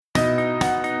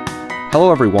Hello,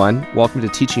 everyone. Welcome to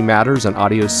Teaching Matters, an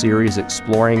audio series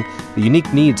exploring the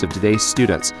unique needs of today's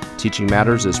students. Teaching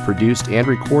Matters is produced and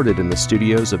recorded in the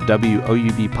studios of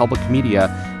WOUB Public Media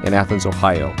in Athens,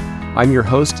 Ohio. I'm your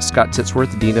host, Scott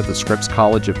Titsworth, Dean of the Scripps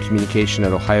College of Communication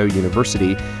at Ohio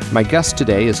University. My guest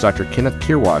today is Dr. Kenneth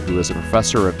Kiewra, who is a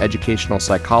professor of educational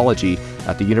psychology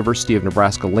at the University of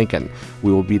Nebraska Lincoln.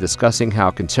 We will be discussing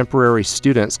how contemporary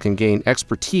students can gain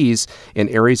expertise in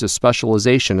areas of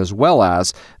specialization as well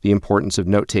as the importance of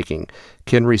note-taking.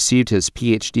 Ken received his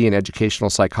PhD in educational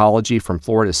psychology from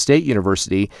Florida State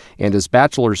University and his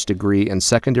bachelor's degree in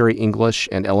secondary English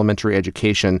and elementary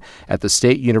education at the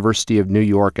State University of New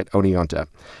York at Oneonta,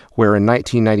 where in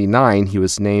 1999 he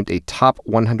was named a top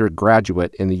 100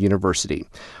 graduate in the university.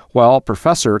 While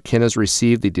professor, Ken has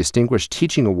received the Distinguished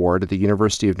Teaching Award at the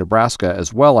University of Nebraska,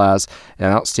 as well as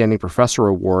an Outstanding Professor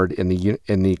Award in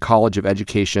the College of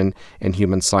Education and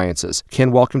Human Sciences.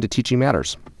 Ken, welcome to Teaching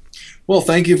Matters. Well,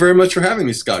 thank you very much for having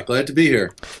me, Scott. Glad to be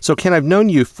here. So, Ken, I've known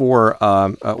you for,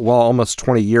 almost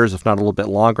 20 years, if not a little bit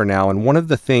longer now. And one of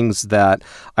the things that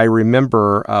I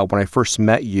remember when I first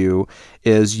met you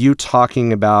is you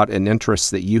talking about an interest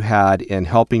that you had in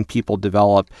helping people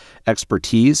develop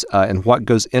expertise and what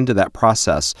goes into that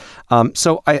process.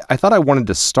 So I thought I wanted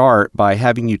to start by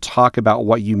having you talk about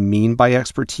what you mean by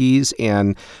expertise,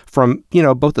 and from,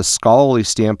 both a scholarly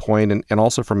standpoint and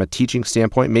also from a teaching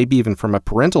standpoint, maybe even from a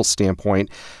parental standpoint.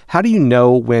 How do you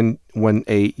know when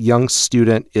a young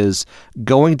student is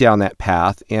going down that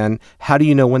path, and how do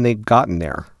you know when they've gotten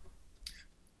there?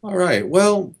 All right.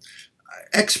 Well,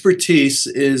 expertise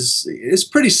is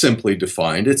pretty simply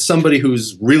defined. It's somebody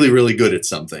who's really, really good at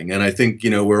something. And I think,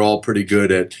 we're all pretty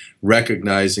good at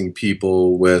recognizing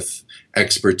people with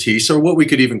expertise, or what we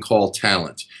could even call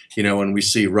talent. When we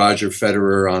see Roger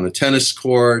Federer on a tennis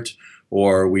court,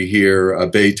 or we hear a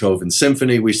Beethoven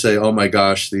symphony, we say, oh my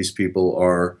gosh, these people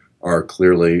are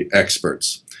clearly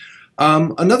experts.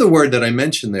 Another word that I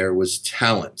mentioned there was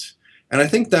talent. And I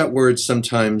think that word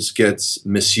sometimes gets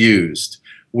misused.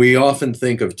 We often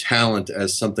think of talent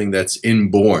as something that's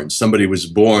inborn. Somebody was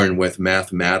born with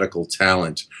mathematical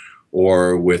talent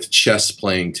or with chess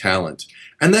playing talent.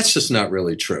 And that's just not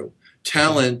really true.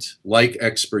 Talent, like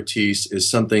expertise, is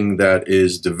something that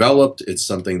is developed. It's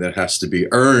something that has to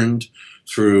be earned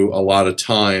through a lot of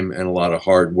time and a lot of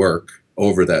hard work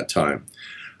over that time.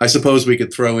 I suppose we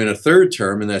could throw in a third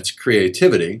term, and that's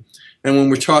creativity. And when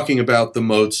we're talking about the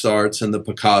Mozarts and the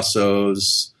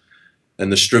Picassos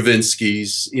and the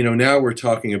Stravinskys, now we're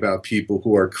talking about people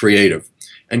who are creative.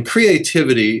 And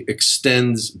creativity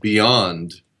extends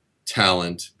beyond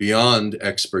talent, beyond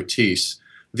expertise.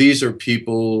 These are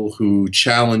people who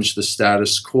challenge the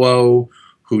status quo,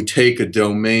 who take a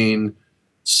domain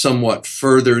somewhat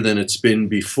further than it's been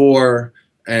before.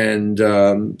 And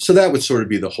so that would sort of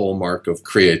be the hallmark of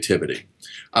creativity.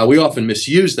 We often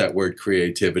misuse that word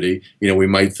creativity. We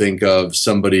might think of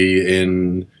somebody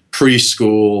in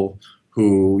preschool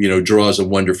who, draws a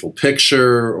wonderful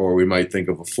picture, or we might think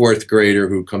of a fourth grader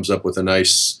who comes up with a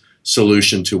nice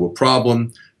solution to a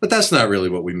problem. But that's not really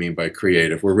what we mean by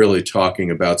creative. We're really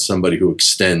talking about somebody who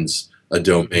extends a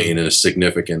domain in a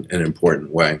significant and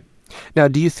important way. Now,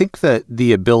 do you think that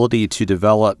the ability to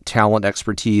develop talent,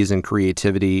 expertise, and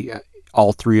creativity,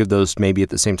 all three of those maybe at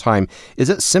the same time, is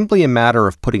it simply a matter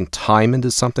of putting time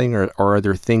into something, or are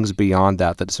there things beyond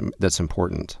that's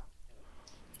important?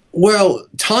 Well,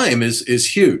 time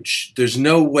is huge. There's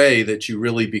no way that you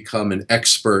really become an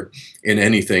expert in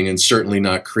anything, and certainly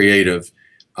not creative,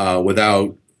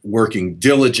 without working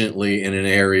diligently in an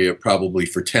area probably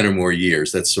for 10 or more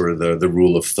years. That's sort of the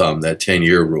rule of thumb, that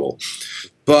 10-year rule.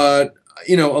 But,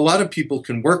 a lot of people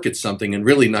can work at something and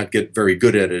really not get very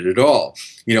good at it at all.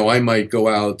 I might go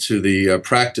out to the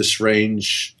practice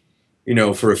range,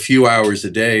 for a few hours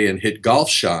a day and hit golf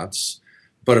shots.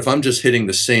 But if I'm just hitting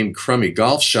the same crummy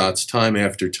golf shots time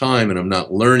after time, and I'm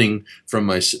not learning from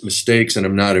my mistakes and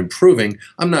I'm not improving,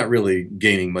 I'm not really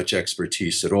gaining much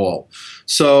expertise at all.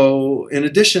 So in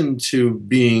addition to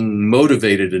being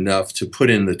motivated enough to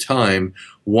put in the time,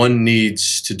 one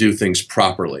needs to do things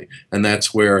properly. And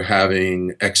that's where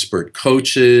having expert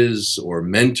coaches or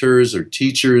mentors or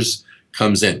teachers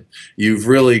comes in. You've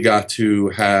really got to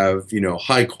have,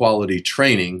 high quality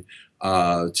training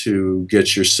to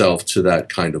get yourself to that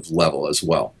kind of level as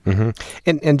well. Mm-hmm.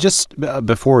 And just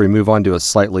before we move on to a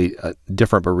slightly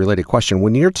different but related question,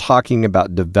 when you're talking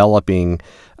about developing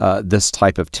this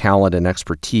type of talent and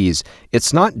expertise,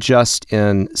 it's not just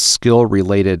in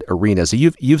skill-related arenas.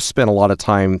 You've spent a lot of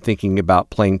time thinking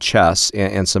about playing chess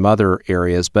and some other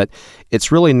areas, but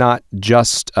it's really not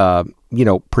just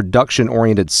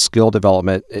production-oriented skill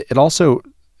development. It also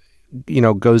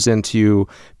goes into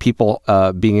people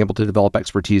being able to develop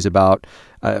expertise about,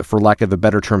 for lack of a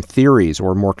better term, theories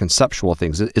or more conceptual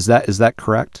things. Is that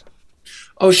correct?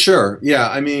 Oh, sure. Yeah.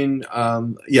 I mean,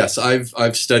 yes,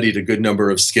 I've studied a good number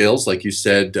of skills, like you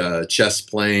said, chess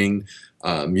playing,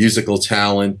 musical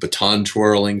talent, baton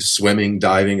twirling, swimming,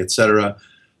 diving, etc.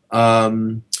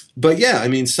 But yeah, I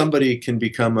mean, somebody can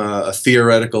become a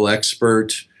theoretical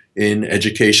expert in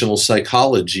educational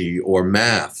psychology or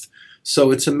math.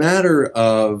 So it's a matter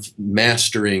of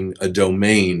mastering a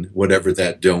domain, whatever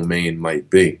that domain might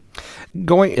be.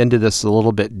 Going into this a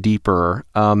little bit deeper,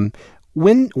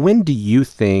 when do you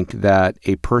think that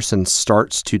a person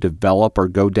starts to develop or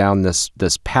go down this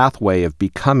pathway of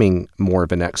becoming more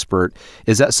of an expert?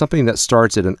 Is that something that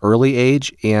starts at an early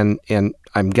age? And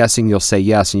I'm guessing you'll say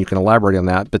yes, and you can elaborate on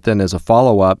that. But then as a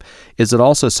follow-up, is it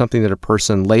also something that a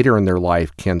person later in their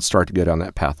life can start to go down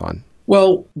that path on?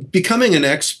 Well, becoming an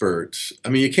expert, I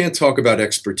mean, you can't talk about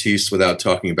expertise without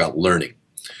talking about learning.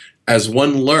 As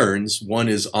one learns, one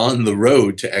is on the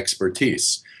road to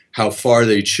expertise. How far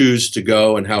they choose to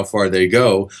go and how far they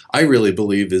go, I really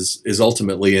believe is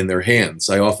ultimately in their hands.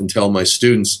 I often tell my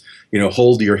students,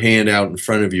 hold your hand out in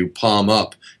front of you, palm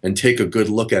up, and take a good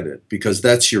look at it, because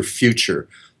that's your future.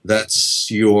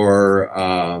 That's your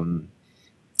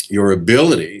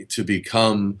ability to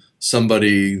become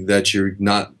somebody that you're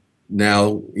not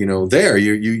now, there.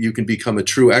 You can become a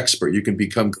true expert. You can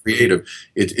become creative.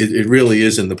 It really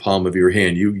is in the palm of your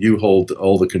hand. You hold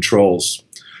all the controls.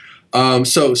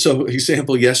 So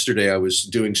example, yesterday I was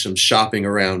doing some shopping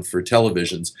around for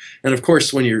televisions, and of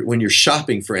course, when you're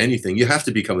shopping for anything, you have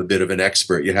to become a bit of an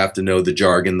expert. You have to know the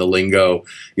jargon, the lingo.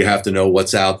 You have to know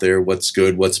what's out there, what's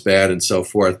good, what's bad, and so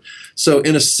forth. So,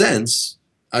 in a sense,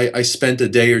 I spent a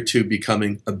day or two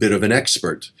becoming a bit of an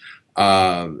expert.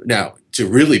 Now, to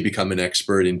really become an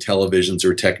expert in televisions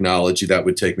or technology, that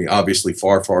would take me obviously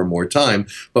far, far more time.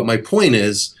 But my point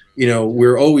is,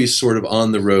 we're always sort of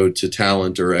on the road to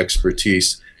talent or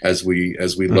expertise as we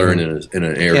learn in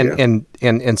an area.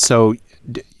 And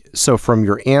so from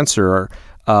your answer,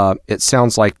 it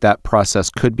sounds like that process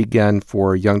could begin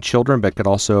for young children, but could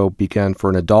also begin for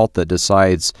an adult that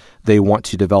decides they want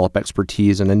to develop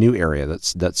expertise in a new area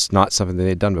that's not something that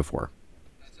they've done before.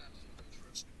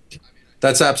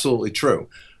 That's absolutely true.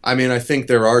 I mean, I think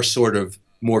there are sort of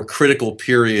more critical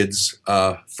periods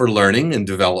for learning and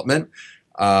development.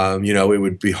 It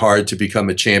would be hard to become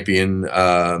a champion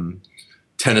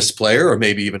tennis player or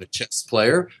maybe even a chess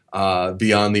player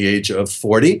beyond the age of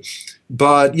 40.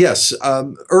 But yes,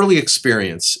 early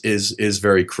experience is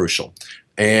very crucial.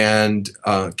 And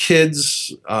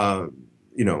kids,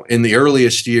 in the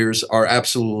earliest years are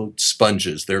absolute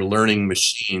sponges. They're learning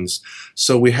machines.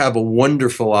 So we have a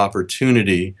wonderful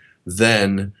opportunity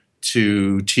then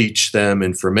to teach them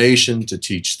information, to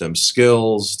teach them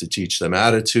skills, to teach them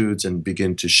attitudes, and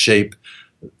begin to shape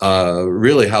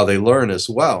really how they learn as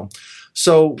well.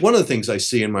 So one of the things I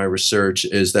see in my research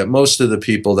is that most of the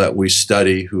people that we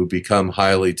study who become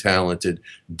highly talented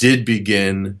did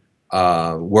begin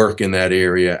work in that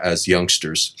area as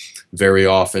youngsters. Very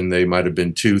often they might have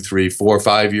been 2, 3, 4,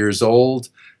 5 years old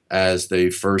as they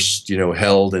first,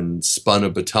 held and spun a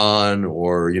baton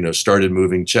or, started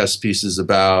moving chess pieces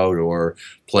about or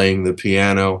playing the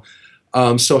piano.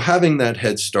 So having that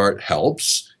head start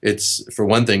helps. For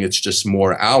one thing, it's just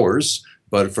more hours,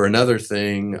 but for another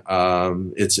thing,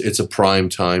 it's a prime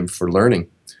time for learning.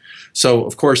 So,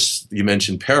 of course, you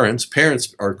mentioned parents.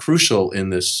 Parents are crucial in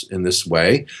this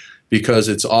way because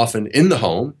it's often in the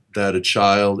home that a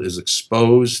child is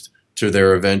exposed to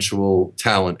their eventual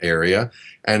talent area.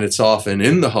 And it's often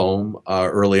in the home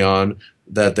early on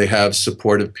that they have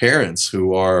supportive parents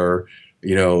who are,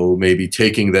 maybe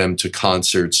taking them to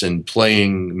concerts and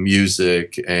playing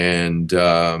music and,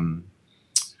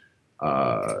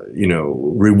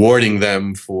 rewarding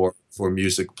them for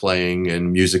music playing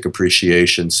and music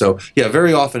appreciation. So, yeah,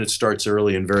 very often it starts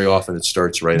early and very often it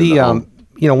starts right in the home.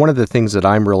 One of the things that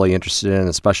I'm really interested in,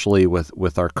 especially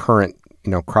with our current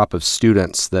crop of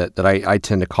students that I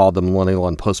tend to call the millennial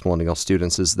and post-millennial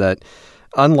students, is that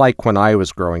unlike when I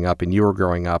was growing up and you were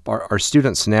growing up, our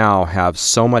students now have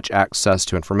so much access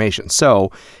to information.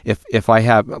 So if I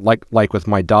have, like with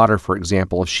my daughter, for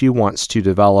example, if she wants to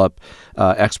develop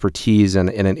expertise in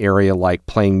an area like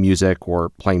playing music or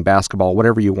playing basketball,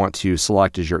 whatever you want to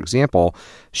select as your example,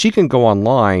 she can go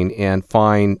online and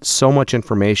find so much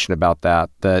information about that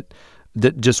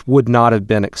just would not have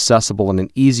been accessible in an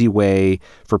easy way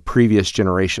for previous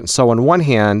generations. So on one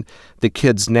hand, the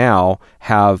kids now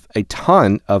have a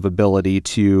ton of ability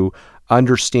to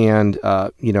understand,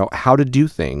 how to do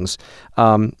things.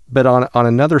 But on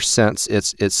another sense,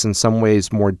 it's in some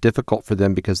ways more difficult for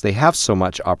them because they have so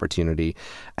much opportunity.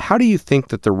 How do you think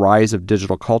that the rise of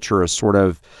digital culture has sort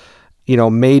of,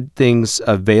 made things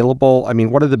available? I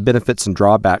mean, what are the benefits and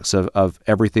drawbacks of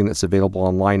everything that's available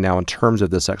online now in terms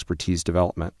of this expertise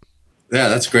development? Yeah,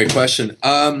 that's a great question.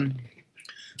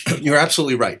 You're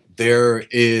absolutely right. There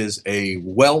is a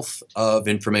wealth of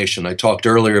information. I talked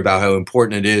earlier about how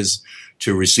important it is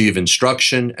to receive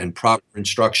instruction and proper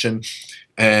instruction.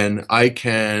 And I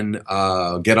can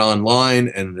get online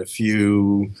and in a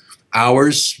few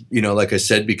hours, like I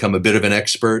said, become a bit of an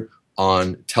expert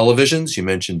on televisions. You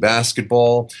mentioned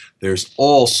basketball. There's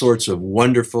all sorts of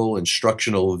wonderful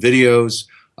instructional videos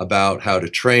about how to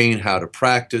train, how to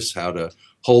practice, how to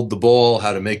hold the ball,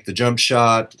 how to make the jump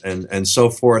shot, and so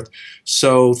forth.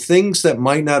 So things that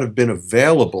might not have been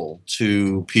available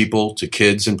to people, to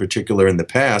kids in particular in the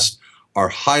past, are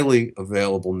highly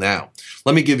available now.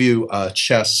 Let me give you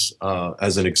chess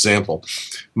as an example.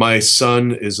 My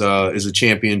son is a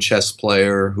champion chess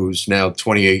player who's now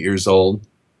 28 years old.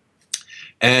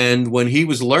 And when he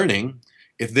was learning,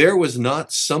 if there was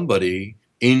not somebody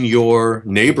in your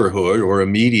neighborhood or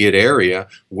immediate area,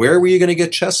 where were you going to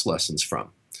get chess lessons from?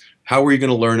 How were you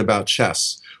going to learn about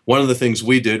chess? One of the things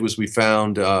we did was we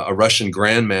found a Russian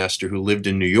grandmaster who lived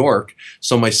in New York,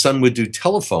 so my son would do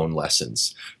telephone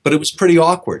lessons. But it was pretty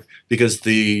awkward because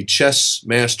the chess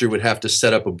master would have to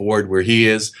set up a board where he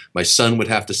is, my son would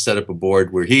have to set up a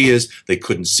board where he is. They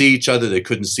couldn't see each other, they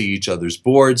couldn't see each other's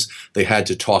boards. They had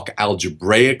to talk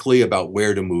algebraically about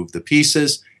where to move the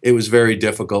pieces. It was very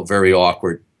difficult, very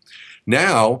awkward.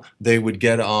 Now they would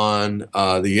get on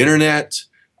the internet,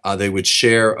 they would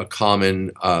share a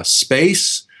common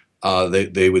space.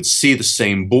 They would see the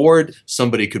same board.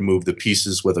 Somebody could move the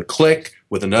pieces with a click.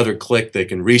 With another click, they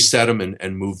can reset them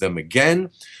and move them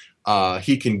again.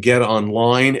 He can get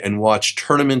online and watch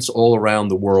tournaments all around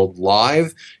the world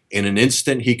live. In an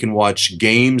instant, he can watch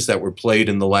games that were played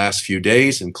in the last few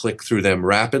days and click through them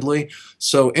rapidly.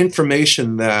 So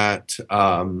information that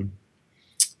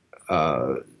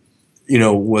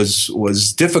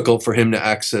was difficult for him to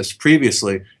access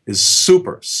previously is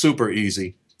super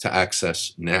easy to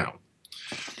access now.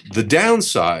 The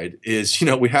downside is,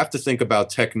 we have to think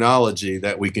about technology,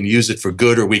 that we can use it for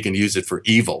good or we can use it for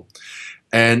evil.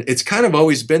 And it's kind of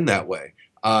always been that way.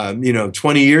 20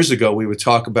 years ago, we would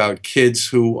talk about kids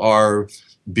who are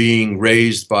being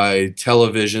raised by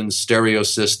television, stereo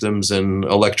systems, and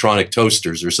electronic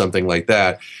toasters or something like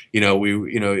that.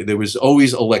 There was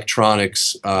always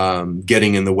electronics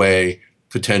getting in the way,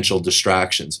 potential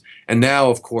distractions. And now,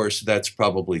 of course, that's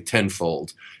probably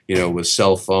tenfold, with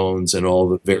cell phones and all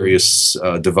the various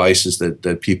devices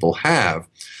that people have.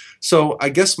 So I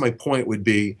guess my point would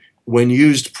be, when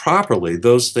used properly,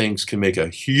 those things can make a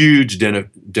huge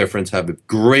difference, have a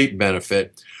great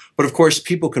benefit. But of course,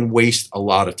 people can waste a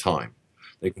lot of time.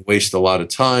 They can waste a lot of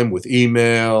time with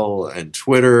email and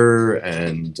Twitter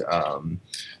and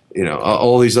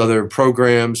all these other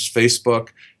programs, Facebook.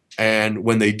 And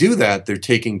when they do that, they're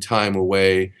taking time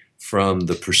away from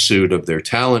the pursuit of their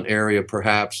talent area,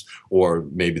 perhaps, or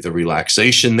maybe the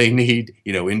relaxation they need,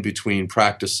 in between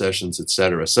practice sessions,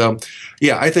 etc. So,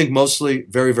 yeah, I think mostly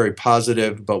very, very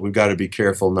positive, but we've got to be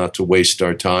careful not to waste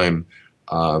our time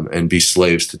and be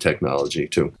slaves to technology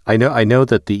too. I know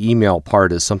that the email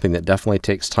part is something that definitely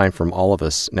takes time from all of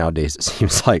us nowadays, it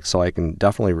seems like, so I can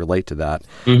definitely relate to that.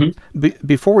 Mm-hmm.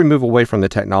 Before we move away from the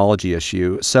technology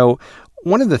issue, so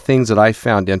one of the things that I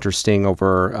found interesting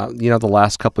over, the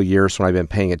last couple of years when I've been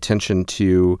paying attention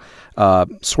to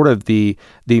sort of the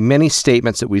many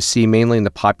statements that we see mainly in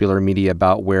the popular media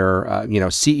about where,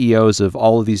 CEOs of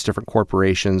all of these different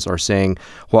corporations are saying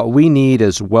what we need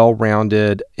is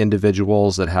well-rounded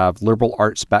individuals that have liberal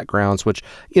arts backgrounds, which,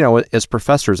 as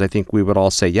professors, I think we would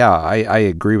all say, yeah, I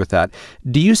agree with that.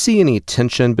 Do you see any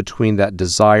tension between that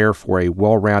desire for a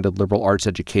well-rounded liberal arts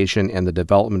education and the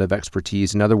development of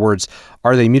expertise? In other words,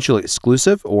 are they mutually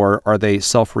exclusive or are they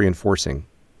self-reinforcing?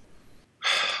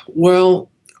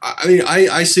 Well,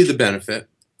 I see the benefit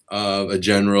of a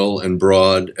general and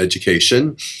broad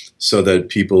education so that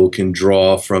people can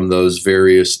draw from those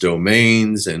various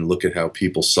domains and look at how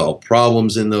people solve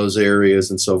problems in those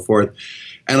areas and so forth.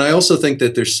 And I also think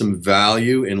that there's some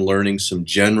value in learning some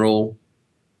general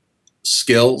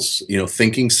skills,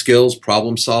 thinking skills,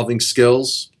 problem-solving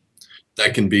skills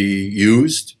that can be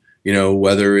used.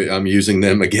 Whether I'm using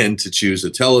them again to choose a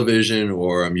television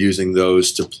or I'm using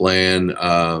those to plan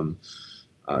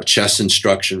chess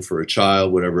instruction for a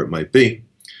child, whatever it might be.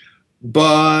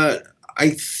 But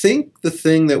I think the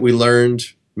thing that we learned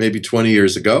maybe 20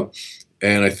 years ago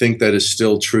and I think that is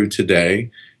still true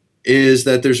today, is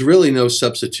that there's really no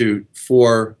substitute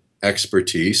for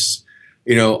expertise.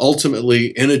 Ultimately,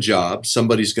 in a job,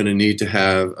 somebody's going to need to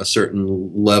have a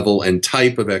certain level and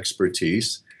type of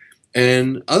expertise,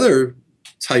 and other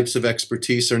types of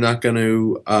expertise are not going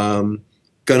to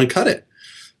cut it.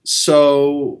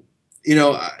 So,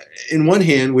 in one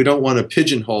hand, we don't want to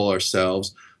pigeonhole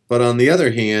ourselves, but on the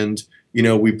other hand,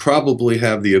 we probably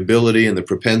have the ability and the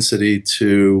propensity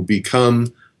to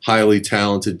become highly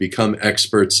talented, become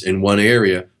experts in one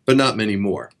area, but not many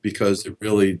more, because it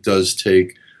really does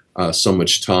take so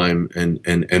much time and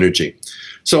energy.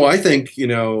 So I think,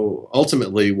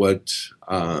 ultimately what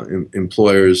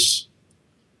employers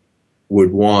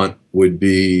would want would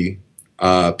be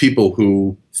people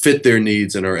who fit their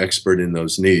needs and are expert in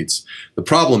those needs. The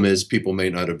problem is people may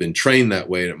not have been trained that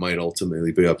way, and it might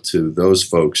ultimately be up to those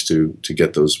folks to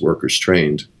get those workers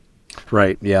trained.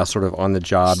 Right. Yeah. Sort of on the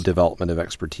job development of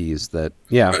expertise that,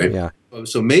 yeah. Right. Yeah.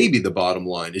 So maybe the bottom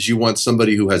line is you want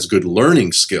somebody who has good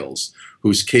learning skills,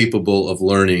 who's capable of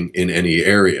learning in any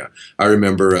area. I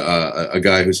remember a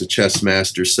guy who's a chess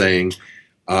master saying,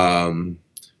 hey,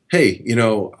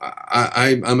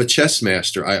 I'm a chess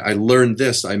master. I learned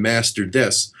this. I mastered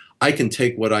this. I can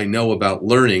take what I know about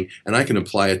learning and I can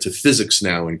apply it to physics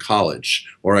now in college,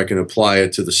 or I can apply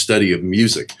it to the study of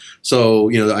music.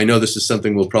 So, I know this is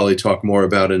something we'll probably talk more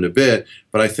about in a bit,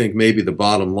 but I think maybe the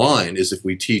bottom line is if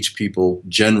we teach people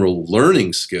general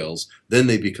learning skills, then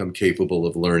they become capable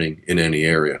of learning in any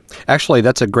area. Actually,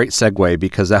 that's a great segue,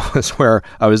 because that was where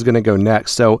I was going to go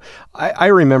next. So I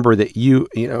remember that you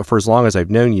for as long as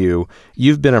I've known you,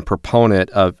 you've been a proponent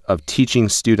of teaching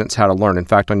students how to learn. In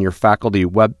fact, on your faculty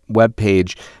web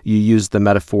page, you use the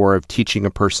metaphor of teaching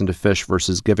a person to fish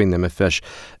versus giving them a fish.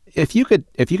 If you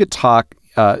could talk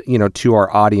to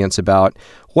our audience about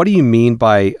what do you mean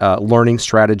by learning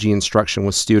strategy instruction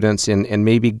with students, and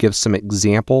maybe give some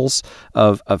examples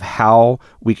of how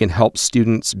we can help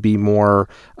students be more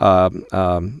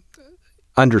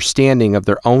understanding of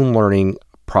their own learning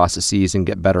processes and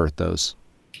get better at those.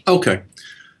 Okay.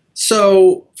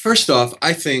 So first off,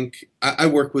 I think I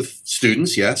work with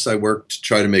students. Yes, I work to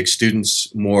try to make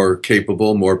students more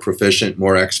capable, more proficient,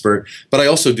 more expert. But I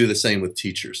also do the same with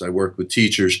teachers. I work with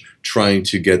teachers trying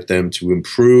to get them to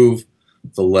improve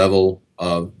the level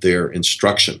of their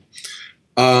instruction.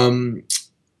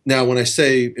 Now, when I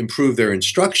say improve their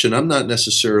instruction, I'm not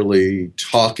necessarily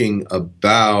talking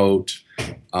about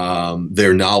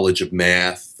their knowledge of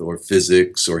math or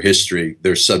physics or history,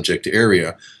 their subject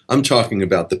area. I'm talking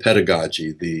about the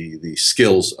pedagogy, the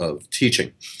skills of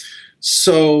teaching.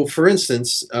 So, for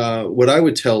instance, what I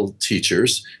would tell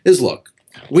teachers is, look,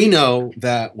 we know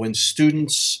that when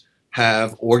students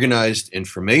have organized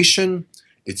information,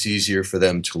 it's easier for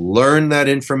them to learn that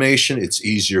information. It's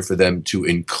easier for them to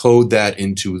encode that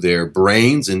into their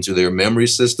brains, into their memory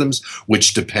systems,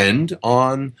 which depend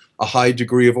on a high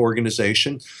degree of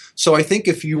organization. So I think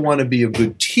if you want to be a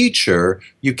good teacher,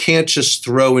 you can't just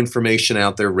throw information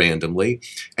out there randomly,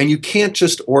 and you can't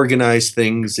just organize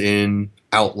things in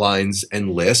outlines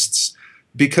and lists,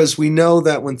 because we know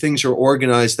that when things are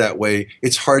organized that way,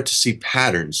 it's hard to see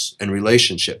patterns and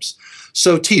relationships.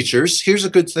 So teachers, here's a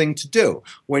good thing to do.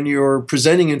 When you're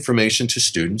presenting information to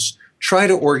students, try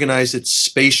to organize it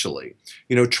spatially.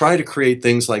 Try to create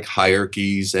things like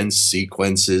hierarchies and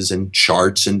sequences and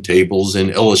charts and tables and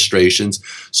illustrations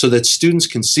so that students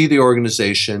can see the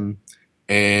organization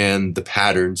and the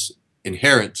patterns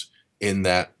inherent in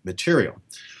that material.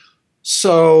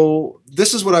 So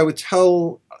this is what I would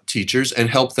tell teachers and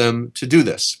help them to do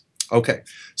this. Okay,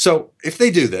 so if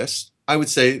they do this, I would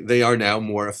say they are now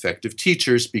more effective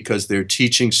teachers because they're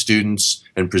teaching students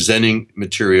and presenting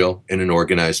material in an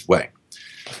organized way.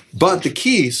 But the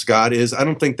key, Scott, is I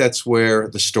don't think that's where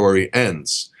the story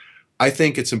ends. I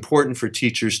think it's important for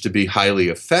teachers to be highly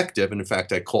effective. And in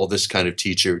fact, I call this kind of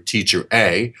teacher, Teacher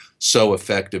A, so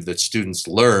effective that students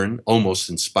learn almost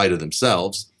in spite of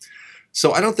themselves.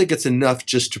 So I don't think it's enough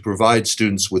just to provide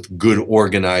students with good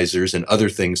organizers and other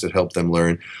things that help them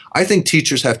learn. I think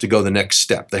teachers have to go the next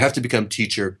step. They have to become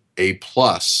Teacher A+.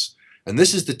 And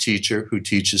this is the teacher who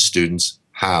teaches students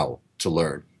how to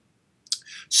learn.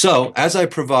 So as I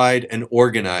provide an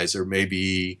organizer,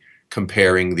 maybe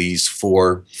comparing these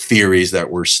 4 theories that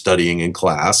we're studying in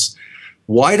class,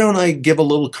 why don't I give a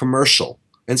little commercial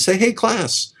and say, hey,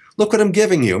 class, look what I'm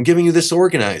giving you. I'm giving you this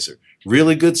organizer.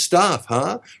 Really good stuff,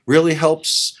 huh? Really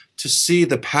helps to see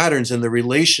the patterns and the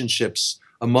relationships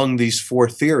among these 4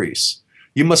 theories.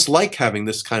 You must like having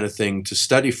this kind of thing to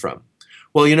study from.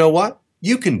 Well, you know what?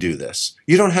 You can do this.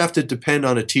 You don't have to depend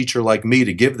on a teacher like me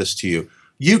to give this to you.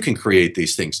 You can create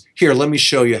these things. Here, let me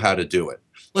show you how to do it.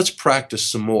 Let's practice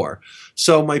some more.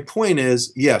 So my point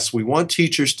is, yes, we want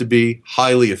teachers to be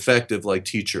highly effective like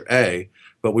Teacher A,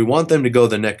 but we want them to go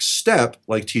the next step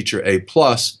like Teacher A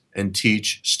plus and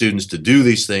teach students to do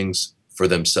these things for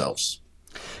themselves.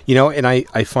 And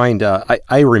I find,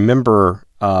 I remember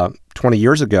 20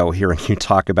 years ago hearing you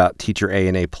talk about Teacher A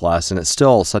and A plus, and it's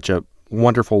still such a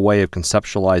wonderful way of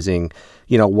conceptualizing,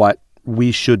 what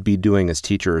we should be doing as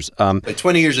teachers. Like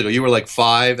 20 years ago, you were like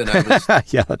 5 and I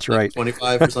was yeah, that's right.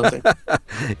 25 or something,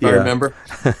 if I remember.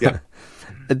 Yeah.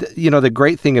 The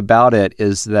great thing about it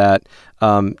is that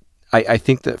I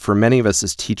think that for many of us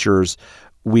as teachers,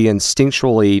 we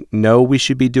instinctually know we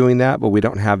should be doing that, but we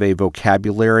don't have a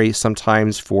vocabulary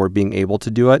sometimes for being able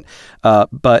to do it.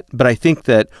 But I think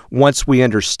that once we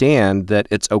understand that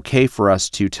it's okay for us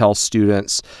to tell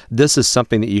students this is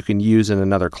something that you can use in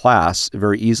another class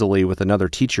very easily with another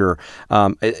teacher,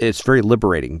 it's very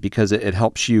liberating because it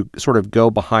helps you sort of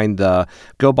go behind the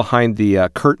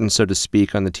curtain, so to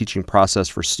speak, on the teaching process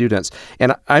for students.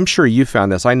 And I'm sure you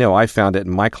found this. I know I found it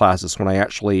in my classes when I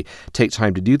actually take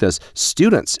time to do this.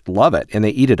 Students love it and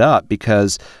they eat it up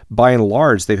because by and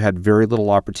large, they've had very little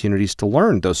opportunities to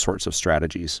learn those sorts of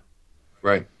strategies.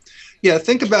 Right. Yeah,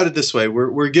 think about it this way.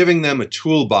 We're giving them a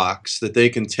toolbox that they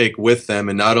can take with them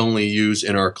and not only use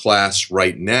in our class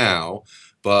right now,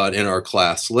 but in our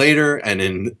class later and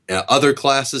in other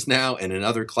classes now and in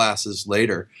other classes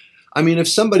later. I mean, if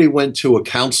somebody went to a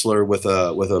counselor with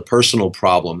a personal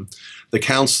problem, the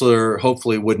counselor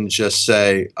hopefully wouldn't just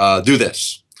say, do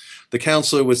this. The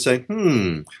counselor would say,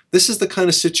 this is the kind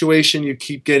of situation you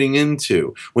keep getting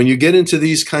into. When you get into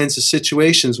these kinds of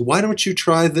situations, why don't you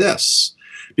try this?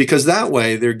 Because that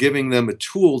way they're giving them a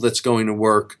tool that's going to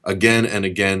work again and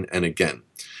again and again.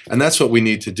 And that's what we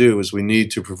need to do, is we need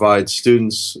to provide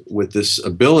students with this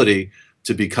ability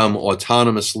to become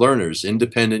autonomous learners,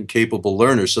 independent, capable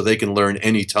learners, so they can learn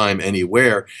anytime,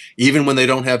 anywhere, even when they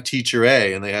don't have Teacher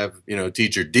A and they have,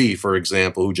 Teacher D, for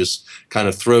example, who just kind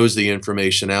of throws the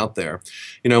information out there.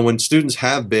 When students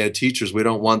have bad teachers, we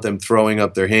don't want them throwing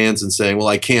up their hands and saying, well,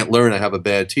 I can't learn, I have a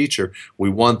bad teacher. We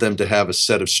want them to have a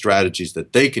set of strategies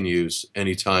that they can use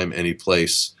anytime, any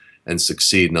place, and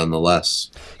succeed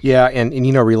nonetheless. Yeah, and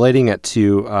relating it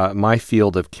to my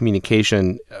field of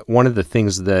communication, one of the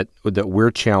things that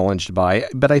we're challenged by,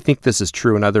 but I think this is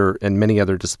true in many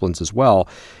other disciplines as well,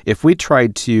 if we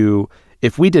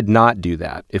did not do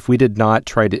that, if we did not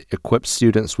try to equip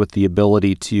students with the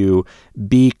ability to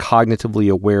be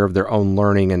cognitively aware of their own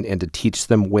learning and to teach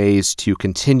them ways to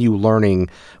continue learning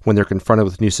when they're confronted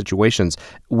with new situations,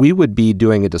 we would be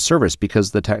doing a disservice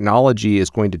because the technology is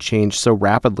going to change so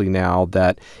rapidly now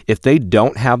that if they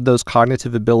don't have those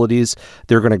cognitive abilities,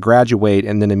 they're going to graduate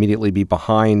and then immediately be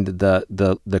behind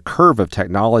the curve of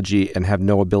technology and have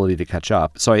no ability to catch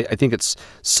up. So I think it's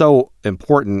so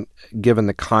important, given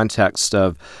the context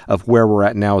of where we're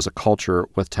at now as a culture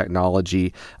with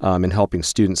technology and helping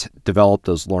students develop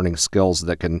those learning skills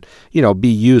that can, be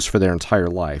used for their entire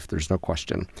life. There's no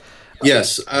question.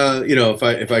 Yes.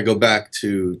 If I go back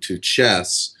to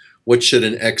chess, what should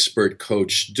an expert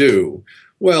coach do?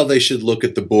 Well, they should look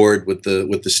at the board with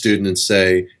the student and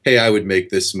say, hey, I would make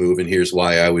this move and here's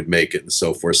why I would make it and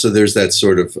so forth. So there's that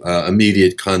sort of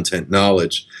immediate content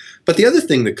knowledge. But the other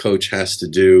thing the coach has to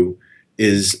do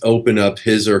is open up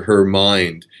his or her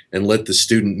mind and let the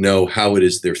student know how it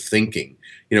is they're thinking.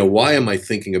 Why am I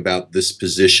thinking about this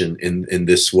position in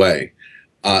this way?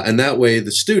 And that way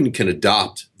the student can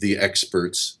adopt the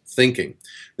expert's thinking.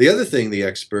 The other thing the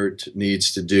expert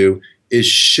needs to do is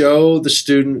show the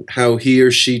student how he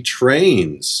or she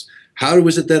trains. How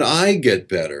is it that I get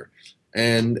better?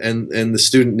 And the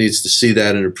student needs to see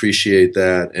that and appreciate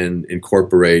that and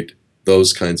incorporate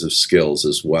those kinds of skills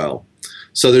as well.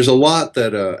 So there's a lot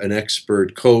that an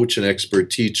expert coach, an expert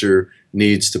teacher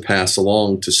needs to pass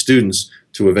along to students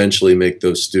to eventually make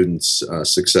those students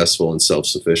successful and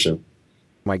self-sufficient.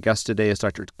 My guest today is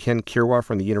Dr. Ken Kiewra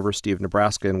from the University of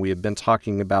Nebraska, and we have been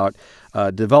talking about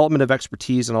development of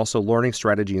expertise and also learning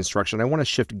strategy instruction. I want to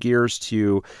shift gears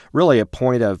to really a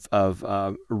point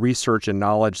of research and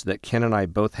knowledge that Ken and I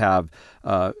both have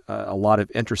a lot of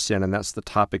interest in, and that's the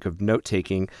topic of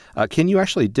note-taking. Ken, you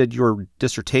actually did your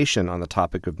dissertation on the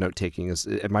topic of note-taking.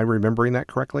 Am I remembering that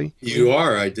correctly? You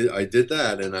are. I did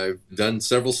that, and I've done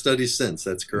several studies since.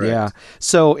 That's correct. Yeah.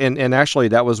 So, and actually,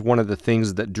 that was one of the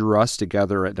things that drew us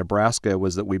together at Nebraska,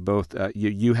 was that we both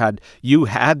you had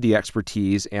the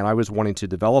expertise, and I was wanting to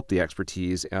develop the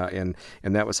expertise, and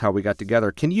that was how we got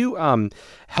together. Can you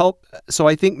help? So,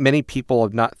 I think many people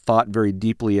have not thought very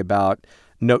deeply about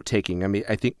note-taking. I mean,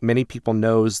 I think many people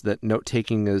knows that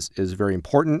note-taking is very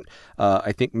important.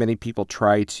 I think many people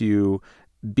try to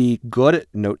be good at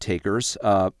note-takers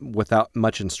without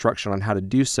much instruction on how to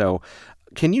do so.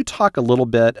 Can you talk a little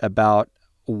bit about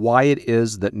why it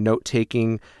is that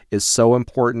note-taking is so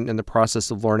important in the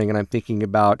process of learning? And I'm thinking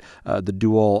about the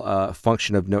dual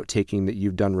function of note-taking that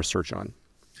you've done research on.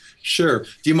 Sure.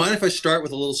 Do you mind if I start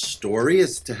with a little story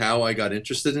as to how I got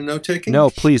interested in note-taking? No,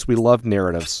 please. We love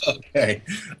narratives. Okay.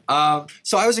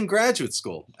 So I was in graduate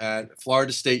school at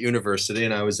Florida State University,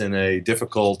 and I was in a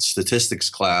difficult statistics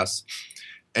class.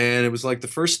 And it was like the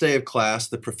first day of class,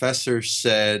 the professor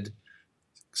said,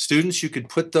 "Students, you could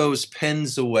put those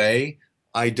pens away.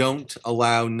 I don't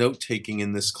allow note-taking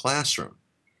in this classroom."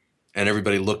 And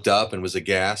everybody looked up and was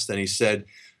aghast. And he said,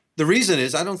 "The reason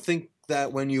is I don't think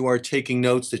that when you are taking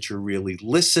notes that you're really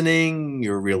listening,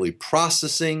 you're really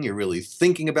processing, you're really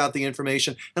thinking about the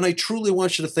information, and I truly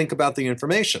want you to think about the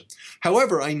information.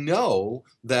 However, I know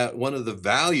that one of the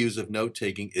values of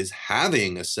note-taking is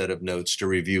having a set of notes to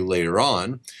review later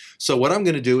on. So what I'm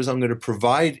going to do is I'm going to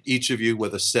provide each of you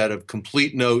with a set of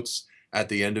complete notes at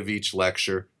the end of each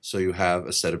lecture, so you have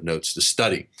a set of notes to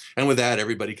study." And with that,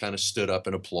 everybody kind of stood up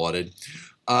and applauded.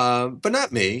 But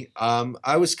not me.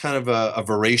 I was kind of a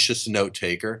voracious note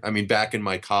taker. I mean, back in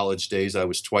my college days, I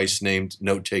was twice named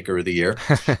Note Taker of the Year.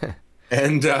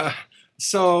 And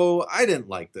so I didn't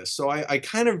like this. So I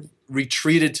kind of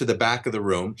retreated to the back of the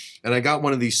room, and I got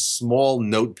one of these small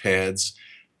notepads,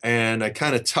 and I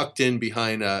kind of tucked in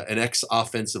behind an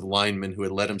ex-offensive lineman who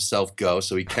had let himself go,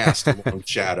 so he cast a long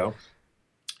shadow.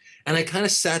 And I kind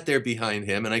of sat there behind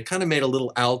him, and I kind of made a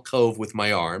little alcove with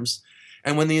my arms.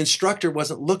 And when the instructor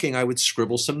wasn't looking, I would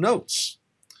scribble some notes.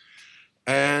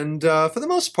 And for the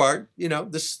most part,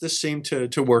 this seemed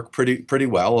to work pretty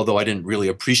well, although I didn't really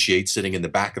appreciate sitting in the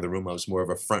back of the room. I was more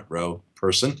of a front row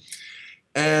person.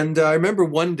 And I remember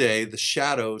one day the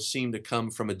shadow seemed to come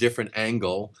from a different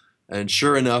angle. And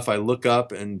sure enough, I look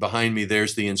up, and behind me,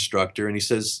 there's the instructor. And he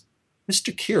says,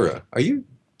 "Mr. Kiewra, are you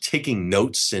taking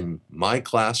notes in my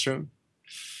classroom?"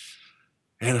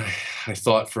 And I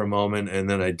thought for a moment, and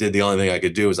then I did the only thing I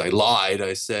could do is I lied.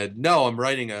 I said, "No, I'm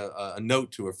writing a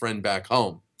note to a friend back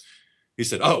home." He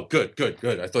said, "Oh, good.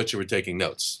 I thought you were taking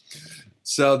notes."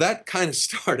 So that kind of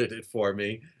started it for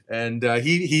me. And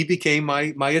he became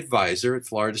my advisor at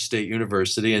Florida State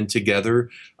University, and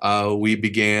together we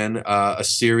began a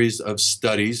series of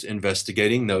studies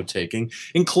investigating note-taking,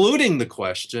 including the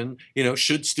question,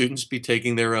 should students be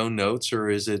taking their own notes, or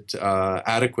is it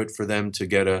adequate for them to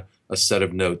get a set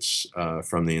of notes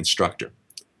from the instructor?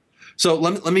 So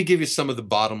let me give you some of the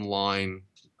bottom line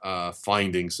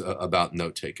findings about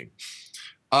note-taking.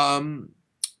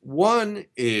 One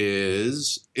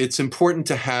is it's important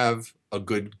to have a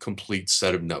good, complete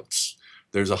set of notes.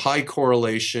 There's a high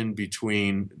correlation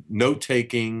between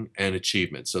note-taking and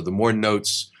achievement. So the more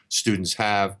notes students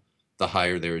have, the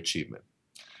higher their achievement.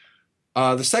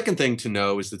 The second thing to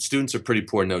know is that students are pretty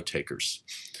poor note-takers.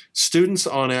 Students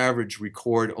on average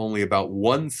record only about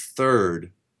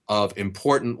 1/3 of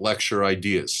important lecture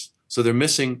ideas. So they're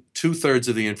missing 2/3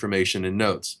 of the information in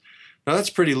notes. Now that's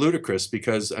pretty ludicrous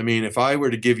because, I mean, if I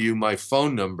were to give you my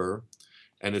phone number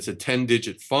and it's a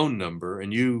 10-digit phone number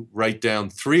and you write down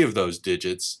 3 of those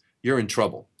digits, you're in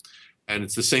trouble. And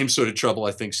it's the same sort of trouble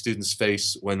I think students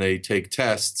face when they take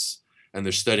tests and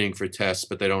they're studying for tests,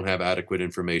 but they don't have adequate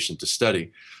information to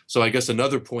study. So I guess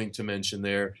another point to mention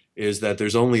there is that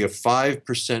there's only a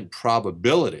 5%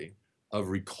 probability of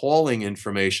recalling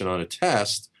information on a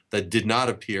test that did not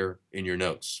appear in your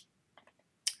notes.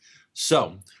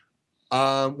 So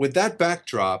with that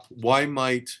backdrop, why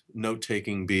might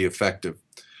note-taking be effective?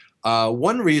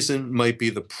 One reason might be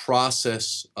the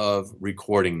process of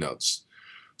recording notes.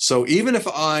 So even if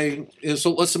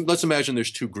let's imagine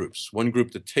there's 2 groups. One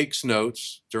group that takes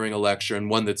notes during a lecture and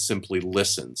one that simply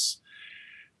listens.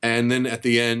 And then at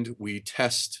the end, we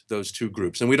test those 2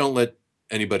 groups, and we don't let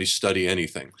anybody study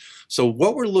anything. So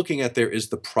what we're looking at there is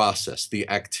the process, the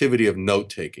activity of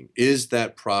note-taking. Is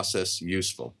that process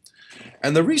useful?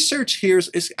 And the research here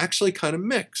is actually kind of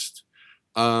mixed.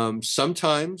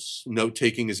 Sometimes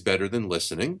note-taking is better than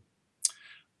listening,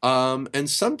 and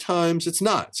sometimes it's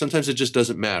not. Sometimes it just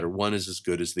doesn't matter. One is as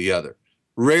good as the other.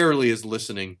 Rarely is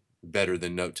listening better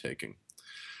than note-taking.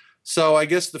 So I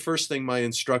guess the first thing my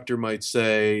instructor might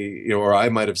say, or I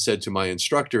might have said to my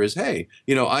instructor is, "Hey,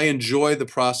 I enjoy the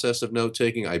process of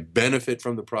note-taking. I benefit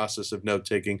from the process of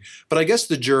note-taking, but I guess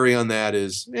the jury on that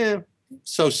is,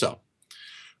 so-so."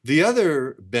 The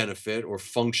other benefit or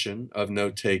function of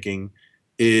note-taking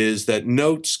is that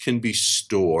notes can be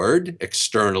stored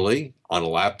externally on a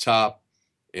laptop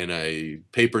in a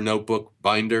paper notebook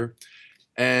binder.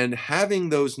 And having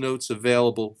those notes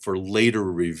available for later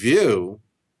review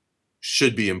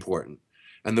should be important.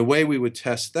 And the way we would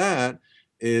test that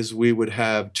is we would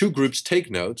have two groups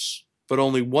take notes, but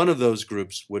only one of those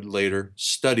groups would later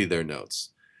study their notes.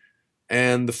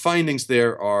 And the findings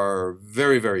there are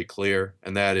very, very clear,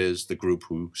 and that is the group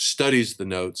who studies the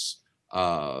notes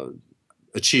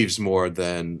achieves more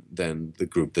than the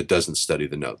group that doesn't study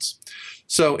the notes.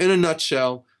 So in a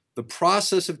nutshell, the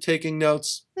process of taking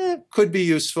notes could be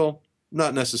useful,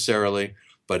 not necessarily,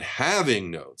 but having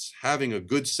notes, having a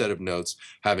good set of notes,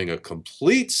 having a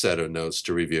complete set of notes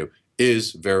to review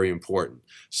is very important.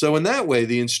 So in that way,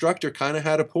 the instructor kind of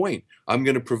had a point. I'm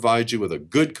going to provide you with a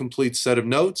good, complete set of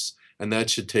notes, and that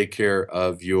should take care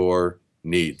of your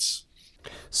needs.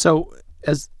 So,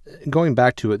 as going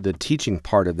back to it, the teaching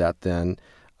part of that, then,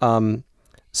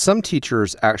 some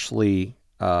teachers actually,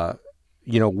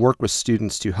 work with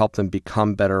students to help them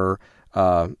become better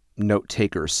note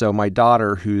takers. So, my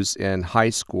daughter, who's in high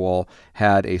school,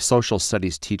 had a social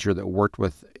studies teacher that worked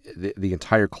with the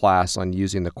entire class on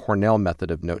using the Cornell method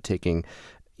of note taking.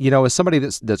 As somebody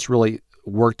that's really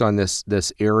worked on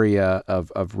this area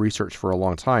of research for a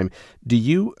long time, do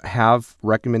you have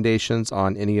recommendations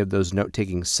on any of those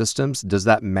note-taking systems? Does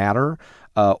that matter?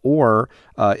 Or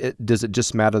does it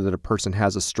just matter that a person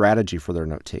has a strategy for their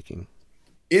note-taking?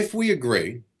 If we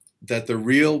agree that the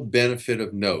real benefit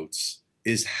of notes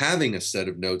is having a set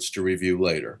of notes to review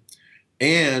later,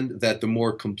 and that the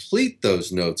more complete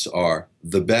those notes are,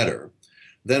 the better,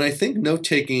 then I think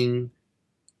note-taking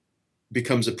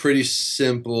becomes a pretty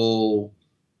simple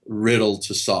riddle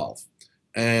to solve.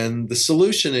 And the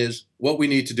solution is what we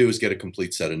need to do is get a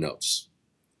complete set of notes.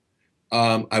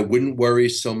 I wouldn't worry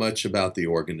so much about the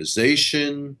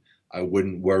organization. I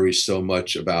wouldn't worry so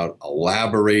much about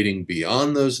elaborating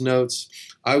beyond those notes.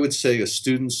 I would say a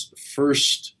student's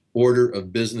first order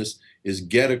of business is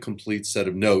get a complete set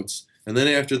of notes. And then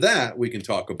after that, we can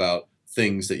talk about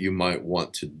things that you might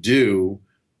want to do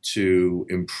to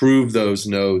improve those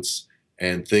notes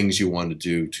and things you want to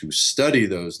do to study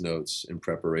those notes in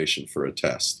preparation for a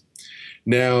test.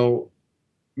 Now,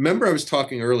 remember I was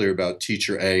talking earlier about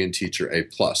Teacher A and Teacher A+.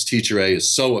 Teacher A is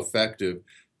so effective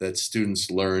that students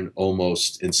learn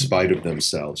almost in spite of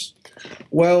themselves.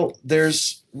 Well,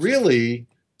 there's really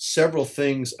several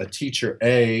things a Teacher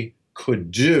A could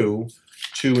do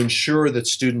to ensure that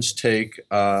students take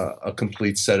a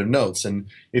complete set of notes. And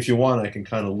if you want, I can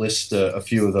kind of list a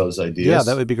few of those ideas. Yeah,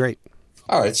 that would be great.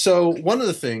 All right, so one of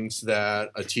the things that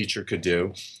a teacher could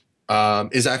do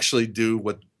is actually do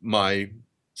what my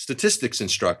statistics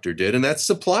instructor did, and that's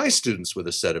supply students with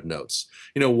a set of notes.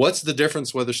 What's the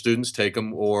difference whether students take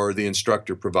them or the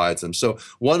instructor provides them? So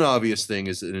one obvious thing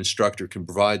is that an instructor can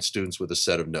provide students with a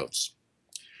set of notes.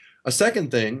 A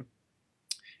second thing,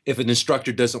 if an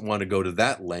instructor doesn't want to go to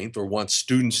that length or wants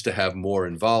students to have more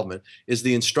involvement, is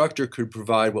the instructor could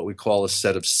provide what we call a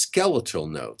set of skeletal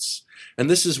notes. And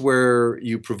this is where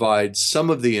you provide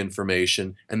some of the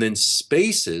information and then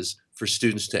spaces for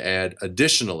students to add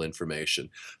additional information.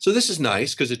 So this is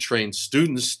nice because it trains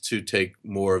students to take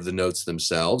more of the notes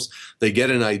themselves. They get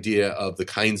an idea of the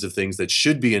kinds of things that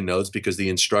should be in notes because the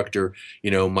instructor,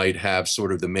 might have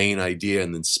sort of the main idea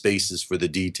and then spaces for the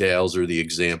details or the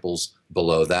examples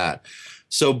below that.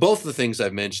 So both the things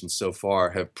I've mentioned so far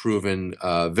have proven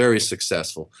very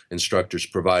successful. Instructors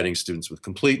providing students with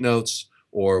complete notes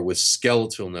or with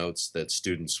skeletal notes that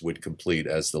students would complete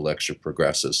as the lecture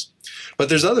progresses. But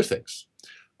there's other things.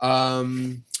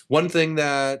 One thing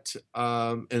that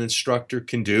an instructor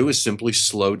can do is simply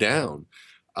slow down.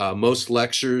 Most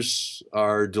lectures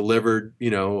are delivered,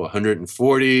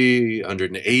 140,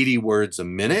 180 words a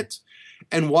minute.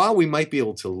 And while we might be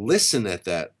able to listen at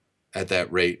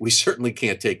that rate, we certainly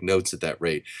can't take notes at that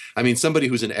rate. I mean, somebody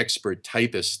who's an expert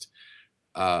typist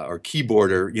or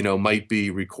keyboarder, might be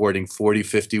recording 40,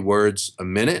 50 words a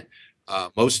minute.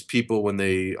 Most people, when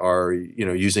they are,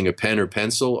 using a pen or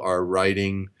pencil, are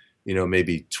writing,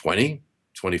 maybe 20,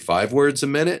 25 words a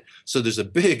minute. So there's a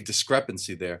big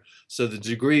discrepancy there. So the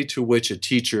degree to which a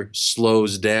teacher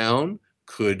slows down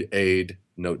could aid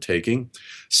note-taking.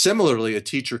 Similarly, a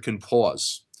teacher can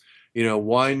pause.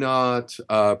 Why not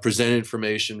present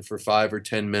information for 5 or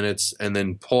 10 minutes and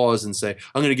then pause and say,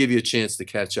 I'm going to give you a chance to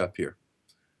catch up here.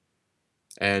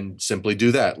 And simply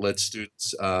do that. Let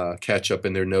students catch up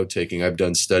in their note-taking. I've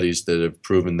done studies that have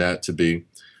proven that to be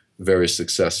very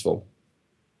successful.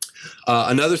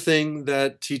 Another thing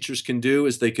that teachers can do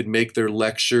is they could make their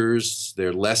lectures,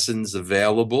 their lessons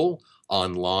available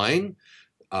online.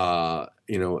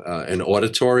 an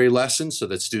auditory lesson so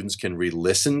that students can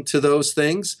re-listen to those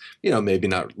things. Maybe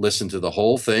not listen to the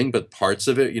whole thing, but parts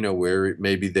of it. Where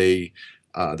maybe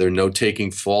their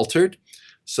note-taking faltered.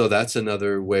 So that's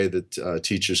another way that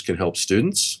teachers can help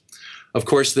students. Of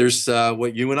course, there's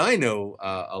what you and I know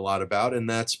a lot about, and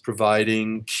that's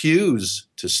providing cues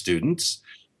to students.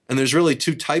 And there's really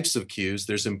two types of cues.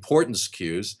 There's importance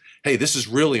cues. Hey, this is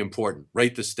really important.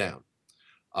 Write this down.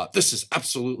 This is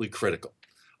absolutely critical.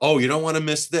 Oh, you don't want to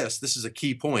miss this. This is a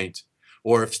key point.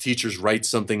 Or if teachers write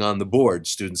something on the board,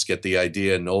 students get the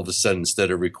idea, and all of a sudden,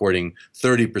 instead of recording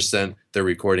 30%, they're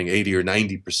recording 80 or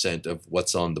 90% of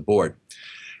what's on the board.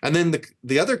 And then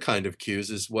the other kind of cues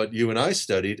is what you and I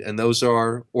studied, and those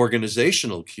are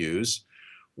organizational cues,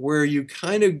 where you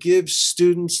kind of give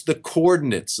students the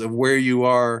coordinates of where you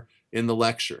are in the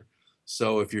lecture.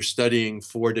 So if you're studying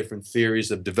 4 different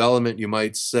theories of development, you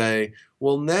might say,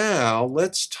 well, now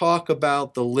let's talk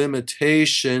about the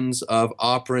limitations of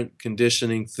operant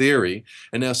conditioning theory.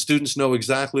 And now students know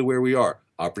exactly where we are.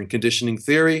 Operant conditioning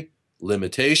theory,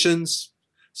 limitations.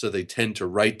 So they tend to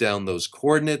write down those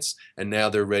coordinates, and now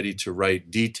they're ready to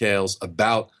write details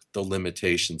about the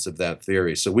limitations of that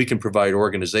theory. So we can provide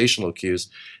organizational cues.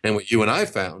 And what you and I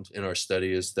found in our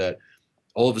study is that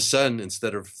all of a sudden,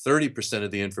 instead of 30%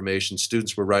 of the information,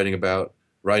 students were writing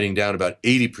down about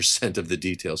 80% of the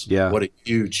details. Yeah. What a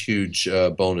huge, huge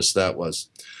bonus that was.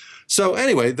 So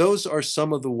anyway, those are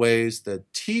some of the ways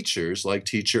that teachers, like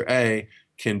Teacher A,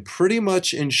 can pretty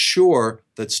much ensure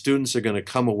that students are going to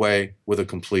come away with a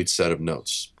complete set of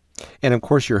notes. And of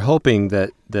course, you're hoping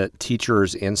that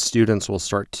teachers and students will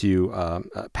start to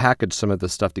package some of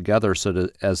this stuff together so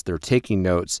that as they're taking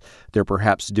notes, they're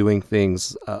perhaps doing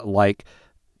things like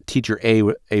Teacher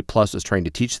A plus is trying to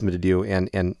teach them to do,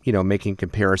 and making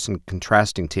comparison,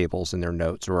 contrasting tables in their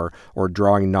notes, or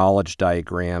drawing knowledge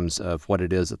diagrams of what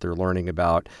it is that they're learning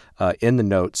about in the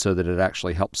notes, so that it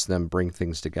actually helps them bring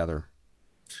things together.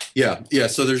 Yeah.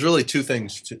 So there's really 2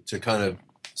 things to kind of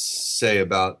say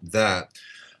about that.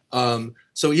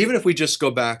 So even if we just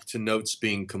go back to notes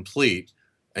being complete,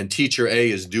 and Teacher A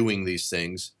is doing these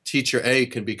things, Teacher A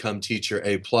can become Teacher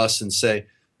A plus and say,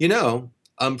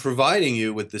 I'm providing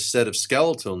you with this set of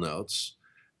skeletal notes,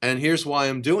 and here's why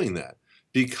I'm doing that.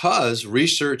 Because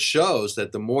research shows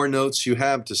that the more notes you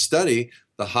have to study,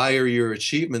 the higher your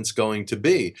achievement's going to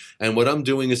be. And what I'm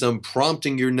doing is I'm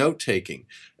prompting your note-taking.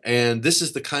 And this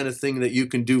is the kind of thing that you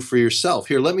can do for yourself.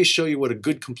 Here, let me show you what a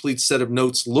good complete set of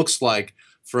notes looks like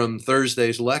from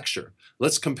Thursday's lecture.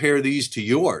 Let's compare these to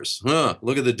yours.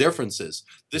 Look at the differences.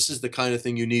 This is the kind of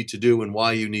thing you need to do and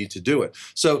why you need to do it.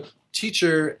 So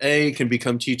Teacher A can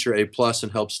become Teacher A plus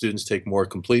and help students take more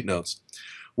complete notes.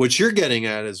 What you're getting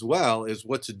at as well is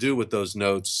what to do with those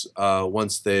notes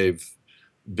once they've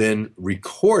been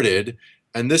recorded.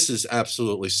 And this is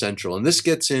absolutely central. And this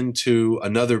gets into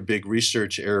another big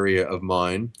research area of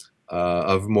mine,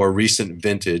 of more recent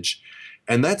vintage.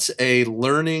 And that's a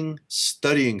learning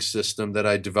studying system that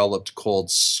I developed called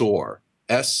SOAR,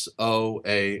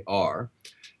 S-O-A-R.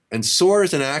 And SOAR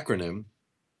is an acronym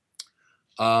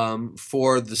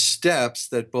for the steps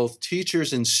that both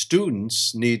teachers and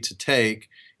students need to take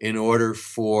in order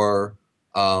for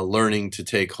learning to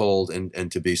take hold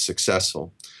and to be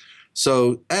successful.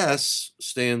 So S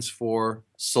stands for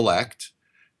select,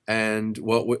 and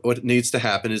what needs to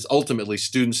happen is ultimately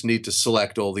students need to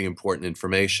select all the important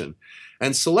information.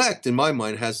 And select, in my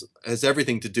mind, has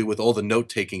everything to do with all the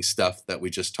note-taking stuff that we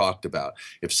just talked about.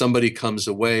 If somebody comes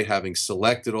away having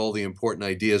selected all the important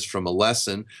ideas from a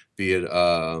lesson, be it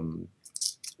a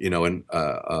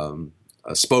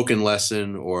spoken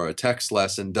lesson or a text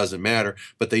lesson, doesn't matter,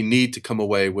 but they need to come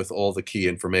away with all the key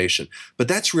information. But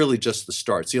that's really just the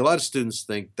start. See, a lot of students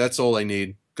think that's all I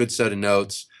need, good set of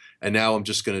notes, and now I'm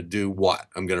just going to do what?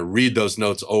 I'm going to read those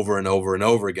notes over and over and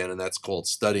over again, and that's called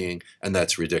studying, and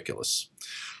that's ridiculous.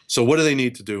 So what do they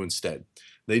need to do instead?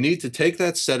 They need to take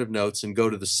that set of notes and go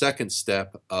to the second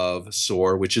step of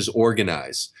SOAR, which is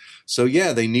organize. So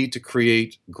yeah, they need to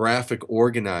create graphic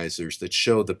organizers that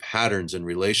show the patterns and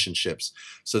relationships.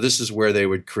 So this is where they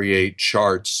would create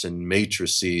charts and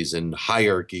matrices and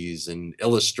hierarchies and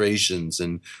illustrations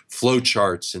and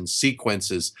flowcharts and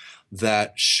sequences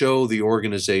that show the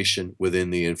organization within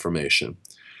the information.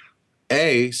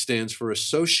 A stands for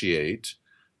associate.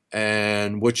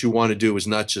 And what you want to do is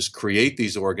not just create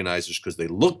these organizers because they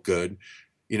look good.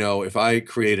 If I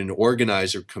create an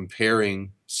organizer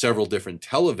comparing several different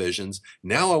televisions,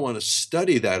 now I want to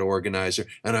study that organizer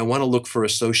and I want to look for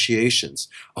associations.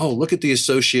 Oh, look at the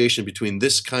association between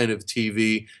this kind of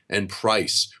TV and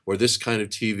price, or this kind of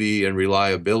TV and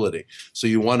reliability. So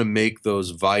you want to make those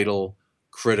vital,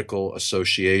 critical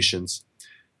associations.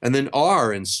 And then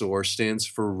R in SOAR stands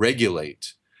for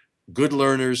regulate. Good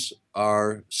learners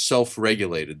are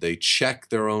self-regulated. They check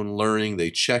their own learning,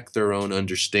 they check their own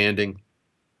understanding.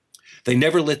 They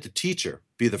never let the teacher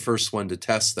be the first one to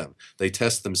test them. They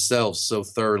test themselves so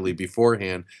thoroughly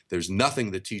beforehand, there's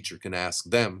nothing the teacher can ask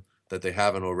them that they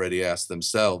haven't already asked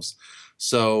themselves.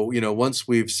 So, once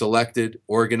we've selected,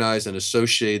 organized, and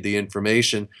associated the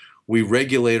information, we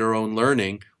regulate our own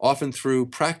learning, often through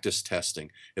practice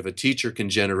testing. If a teacher can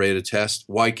generate a test,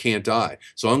 why can't I?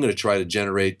 So I'm going to try to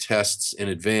generate tests in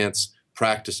advance,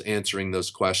 practice answering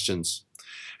those questions.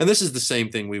 And this is the same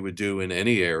thing we would do in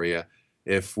any area.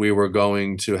 If we were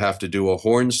going to have to do a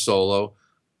horn solo,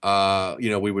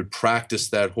 we would practice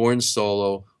that horn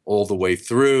solo all the way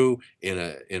through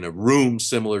in a room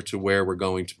similar to where we're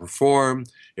going to perform.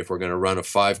 If we're going to run a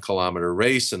 5-kilometer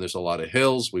race and there's a lot of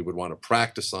hills, we would want to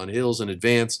practice on hills in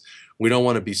advance. We don't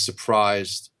want to be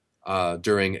surprised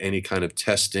during any kind of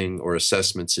testing or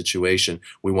assessment situation.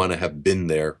 We want to have been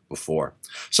there before.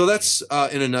 So that's,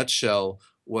 in a nutshell,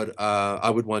 what I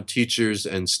would want teachers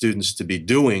and students to be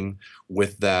doing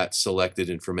with that selected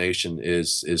information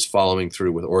is following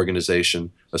through with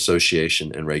organization,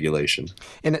 association, and regulation.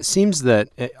 And it seems that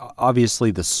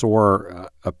obviously the SOAR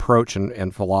approach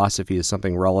and philosophy is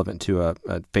something relevant to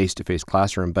a face-to-face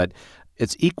classroom, but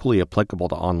it's equally applicable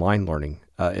to online learning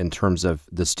in terms of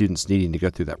the students needing to go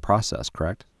through that process,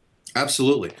 correct?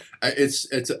 Absolutely.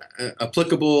 It's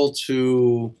applicable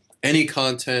to any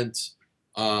content,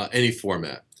 any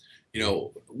format.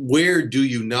 Where do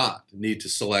you not need to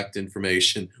select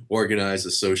information, organize,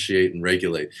 associate, and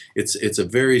regulate? It's a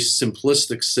very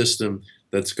simplistic system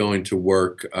that's going to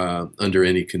work under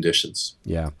any conditions.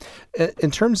 Yeah.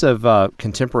 In terms of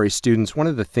contemporary students, one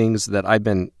of the things that I've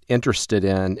been interested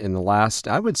in the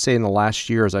last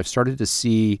year is I've started to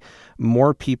see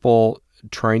more people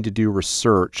trying to do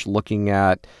research looking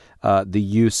at the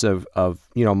use of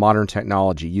modern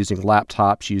technology, using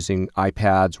laptops, using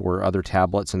iPads or other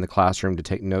tablets in the classroom to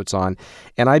take notes on.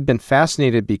 And I've been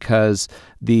fascinated because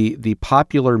the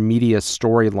popular media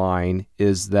storyline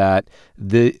is that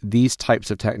these types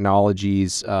of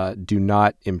technologies do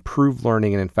not improve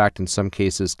learning, and in fact, in some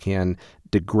cases, can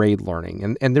degrade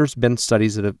learning. And there's been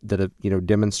studies that have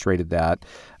demonstrated that.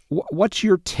 What's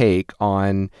your take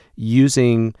on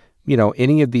using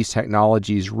any of these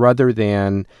technologies rather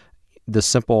than the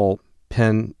simple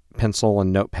pen, pencil,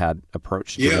 and notepad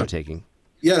approach to note taking?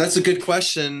 Yeah, that's a good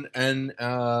question and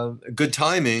good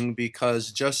timing,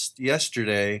 because just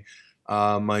yesterday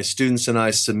my students and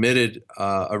I submitted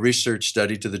a research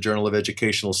study to the Journal of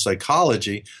Educational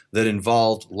Psychology that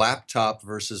involved laptop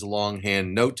versus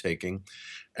longhand note taking.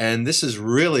 And this has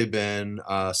really been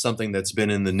something that's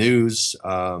been in the news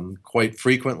quite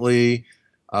frequently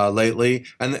lately,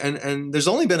 and there's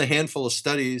only been a handful of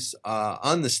studies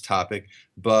on this topic,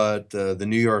 but the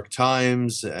New York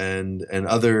Times and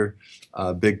other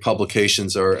big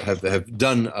publications have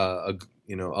done a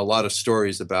lot of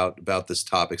stories about this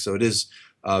topic. So it is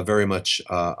very much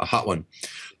a hot one.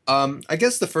 I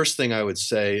guess the first thing I would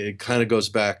say, it kind of goes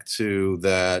back to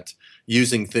that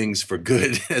using things for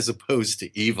good as opposed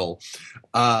to evil.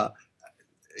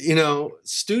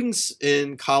 Students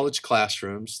in college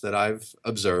classrooms that I've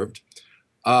observed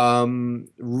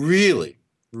really,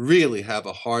 really have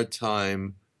a hard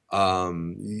time,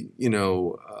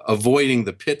 avoiding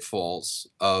the pitfalls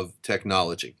of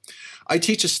technology. I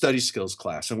teach a study skills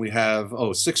class, and we have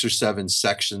 6 or 7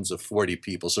 sections of 40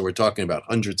 people, so we're talking about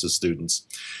hundreds of students.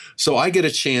 So I get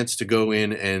a chance to go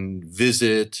in and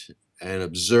visit and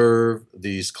observe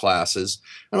these classes,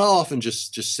 and I'll often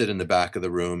just sit in the back of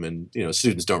the room, and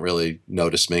students don't really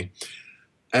notice me.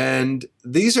 And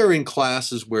these are in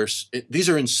classes these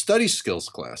are in study skills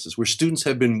classes where students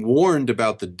have been warned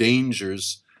about the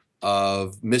dangers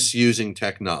of misusing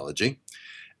technology,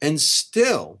 and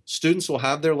still students will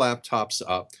have their laptops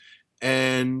up,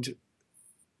 and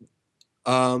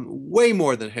way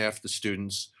more than half the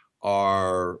students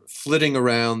are flitting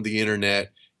around the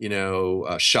internet,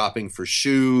 shopping for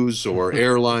shoes or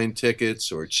airline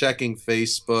tickets or checking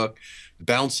Facebook,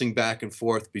 bouncing back and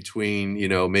forth between,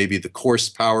 maybe the course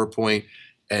PowerPoint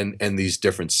and these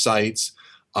different sites.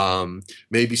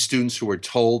 Maybe students who are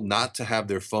told not to have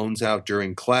their phones out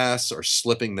during class are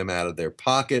slipping them out of their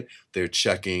pocket. They're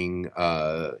checking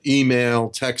email,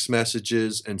 text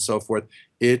messages, and so forth.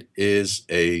 It is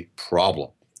a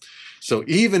problem. So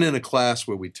even in a class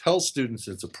where we tell students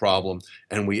it's a problem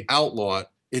and we outlaw it,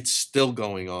 it's still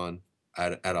going on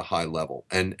at a high level.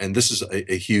 And this is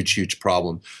a huge, huge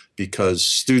problem, because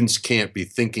students can't be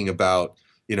thinking about,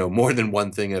 more than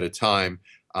one thing at a time.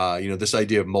 This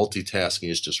idea of multitasking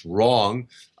is just wrong.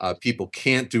 People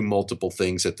can't do multiple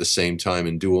things at the same time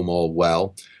and do them all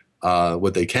well.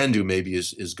 What they can do maybe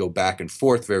is go back and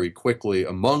forth very quickly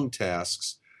among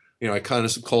tasks. I kind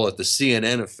of call it the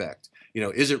CNN effect.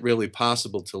 Is it really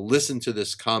possible to listen to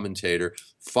this commentator,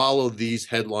 follow these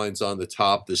headlines on the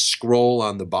top, the scroll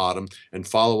on the bottom, and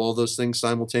follow all those things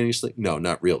simultaneously? No,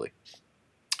 not really.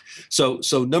 So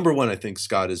number one, I think,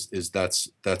 Scott, is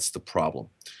that's the problem.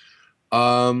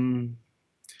 On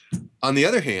the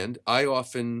other hand, I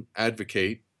often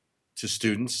advocate to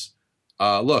students,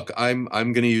 look, I'm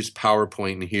going to use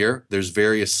PowerPoint in here. There's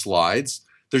various slides.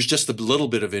 There's just a little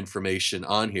bit of information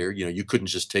on here. You couldn't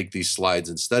just take these slides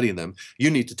and study them. You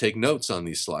need to take notes on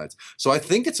these slides. So I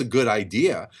think it's a good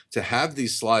idea to have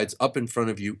these slides up in front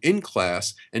of you in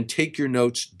class and take your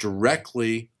notes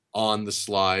directly on the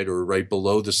slide or right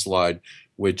below the slide,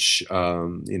 which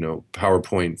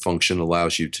PowerPoint function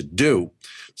allows you to do.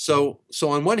 So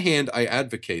on one hand, I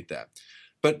advocate that,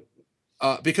 but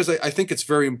because I think it's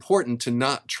very important to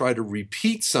not try to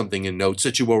repeat something in notes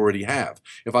that you already have.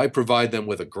 If I provide them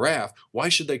with a graph, why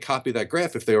should they copy that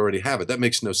graph if they already have it? That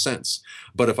makes no sense.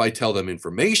 But if I tell them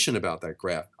information about that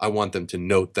graph, I want them to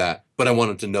note that, but I want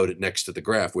them to note it next to the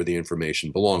graph where the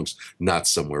information belongs, not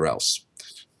somewhere else.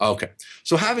 Okay,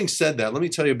 so having said that, let me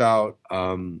tell you about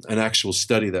an actual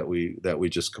study that we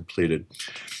just completed.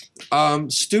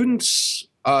 Students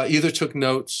either took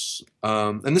notes,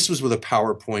 and this was with a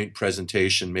PowerPoint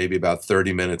presentation, maybe about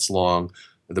 30 minutes long.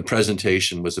 The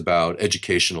presentation was about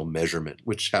educational measurement,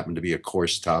 which happened to be a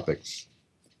course topic.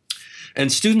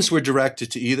 And students were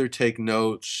directed to either take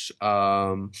notes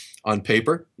on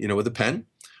paper, with a pen.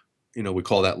 We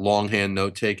call that longhand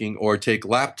note-taking, or take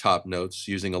laptop notes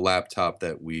using a laptop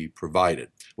that we provided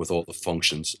with all the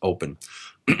functions open.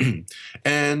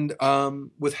 And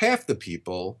with half the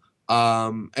people,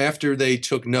 after they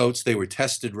took notes, they were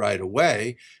tested right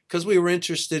away because we were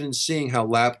interested in seeing how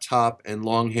laptop and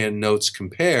longhand notes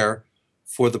compare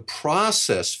for the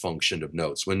process function of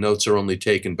notes, when notes are only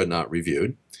taken but not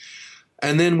reviewed.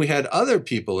 And then we had other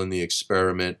people in the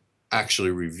experiment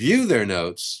actually review their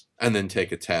notes and then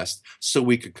take a test so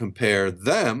we could compare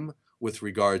them with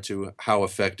regard to how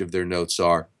effective their notes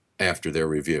are after they're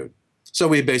reviewed. So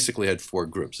we basically had 4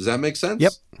 groups. Does that make sense?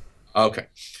 Yep. Okay.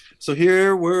 So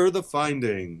here were the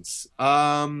findings.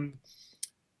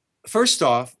 First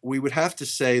off, we would have to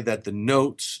say that the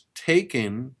notes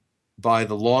taken by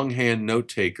the longhand note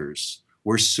takers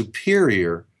were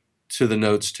superior to the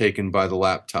notes taken by the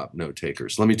laptop note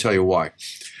takers. Let me tell you why.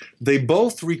 They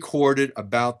both recorded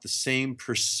about the same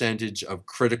percentage of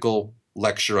critical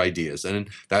lecture ideas, and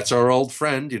that's our old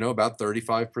friend, about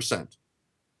 35%.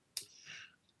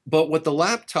 But what the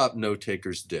laptop note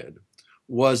takers did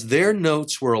was their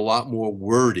notes were a lot more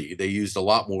wordy. They used a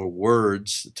lot more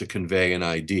words to convey an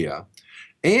idea.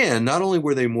 And not only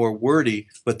were they more wordy,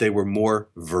 but they were more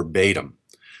verbatim.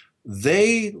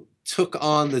 They took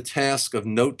on the task of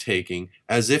note-taking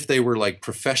as if they were like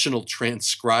professional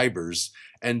transcribers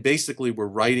and basically were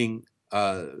writing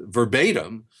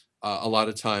verbatim a lot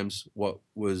of times what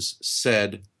was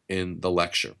said in the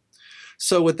lecture.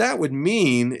 So what that would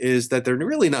mean is that they're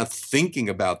really not thinking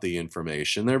about the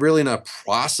information. They're really not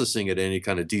processing at any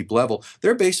kind of deep level.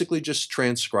 They're basically just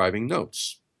transcribing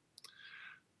notes.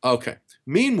 Okay.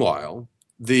 Meanwhile,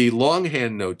 the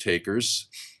longhand note takers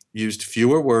used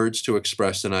fewer words to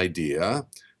express an idea.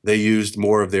 They used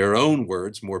more of their own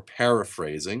words, more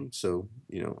paraphrasing. So,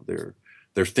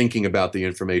 they're thinking about the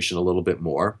information a little bit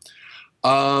more.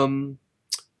 And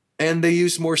they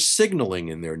used more signaling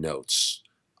in their notes.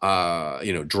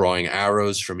 Drawing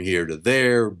arrows from here to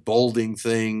there, bolding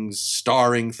things,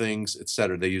 starring things,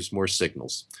 etc. They used more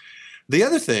signals. The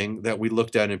other thing that we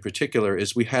looked at in particular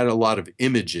is we had a lot of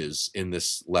images in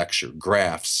this lecture,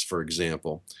 graphs, for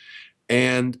example.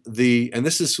 And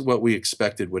this is what we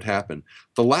expected would happen.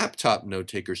 The laptop note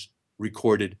takers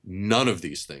recorded none of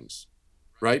these things,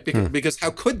 right? Because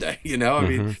how could they? I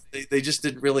mean, they just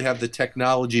didn't really have the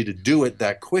technology to do it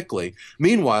that quickly.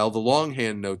 Meanwhile, the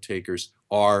longhand note takers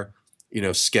are,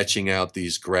 sketching out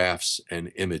these graphs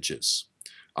and images.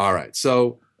 All right,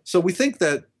 so we think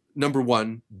that, number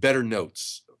one, better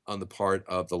notes on the part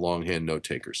of the longhand note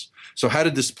takers. So how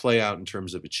did this play out in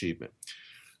terms of achievement?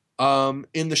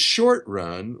 In the short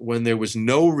run, when there was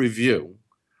no review,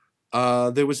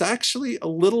 there was actually a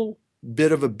little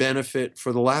bit of a benefit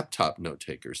for the laptop note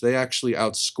takers. They actually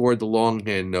outscored the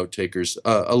longhand note takers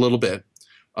a little bit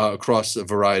across a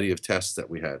variety of tests that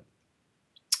we had.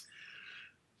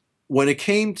 When it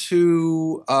came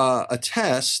to a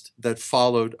test that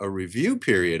followed a review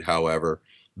period, however,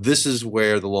 this is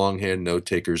where the longhand note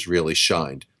takers really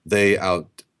shined. they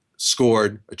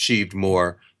outscored, achieved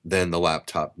more than the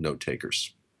laptop note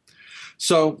takers.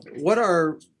 So what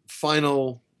our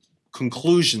final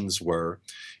conclusions were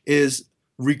is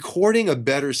recording a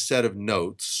better set of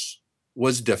notes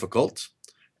was difficult,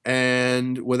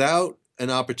 and without an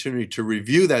opportunity to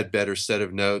review that better set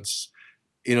of notes,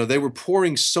 they were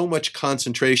pouring so much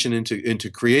concentration into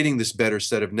creating this better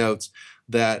set of notes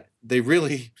that they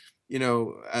really,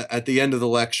 at the end of the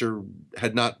lecture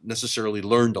had not necessarily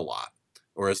learned a lot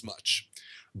or as much.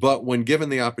 But when given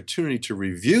the opportunity to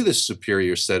review this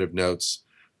superior set of notes,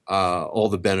 all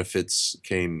the benefits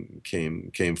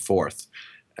came forth,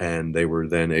 and they were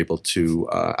then able to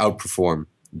outperform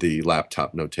the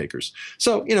laptop note takers.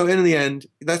 So, in the end,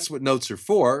 that's what notes are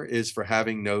for, is for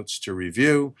having notes to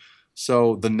review.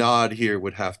 So the nod here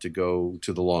would have to go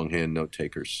to the longhand note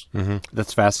takers. Mm-hmm.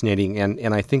 That's fascinating.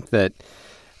 And I think that,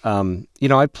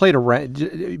 I played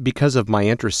around, because of my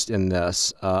interest in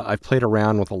this, I've played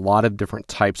around with a lot of different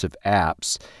types of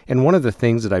apps. And one of the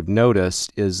things that I've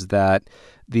noticed is that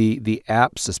the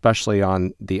apps, especially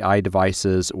on the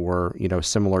iDevices or,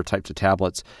 similar types of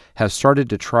tablets, have started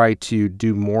to try to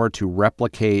do more to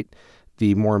replicate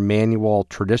the more manual,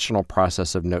 traditional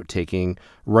process of note-taking,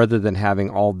 rather than having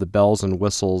all the bells and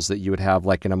whistles that you would have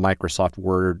like in a Microsoft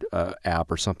Word app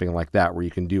or something like that, where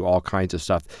you can do all kinds of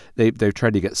stuff. They've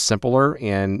tried to get simpler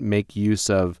and make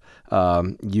use of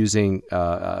using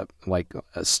like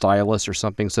a stylus or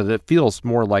something, so that it feels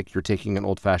more like you're taking an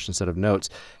old-fashioned set of notes.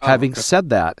 Having said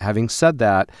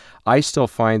that, I still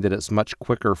find that it's much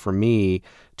quicker for me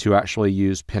to actually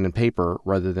use pen and paper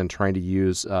rather than trying to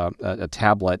use a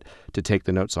tablet to take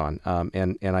the notes on.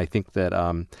 And I think that,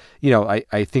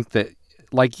 I think that,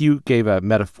 like you gave a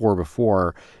metaphor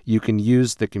before, you can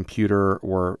use the computer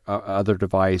or other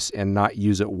device and not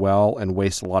use it well and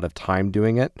waste a lot of time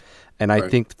doing it. And I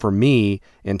think for me,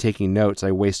 in taking notes,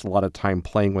 I waste a lot of time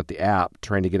playing with the app,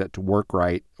 trying to get it to work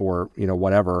right or,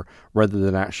 whatever, rather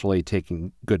than actually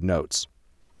taking good notes.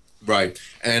 Right.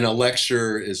 And a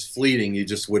lecture is fleeting. You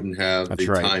just wouldn't have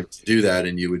time to do that,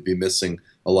 and you would be missing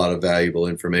a lot of valuable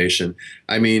information.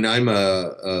 I mean, I'm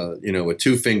a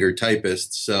two-finger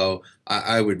typist, so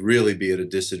I would really be at a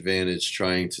disadvantage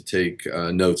trying to take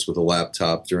notes with a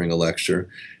laptop during a lecture.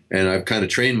 And I've kind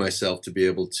of trained myself to be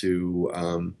able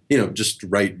to, just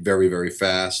write very, very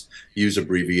fast, use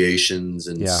abbreviations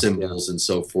and symbols and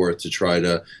so forth to try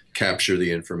to capture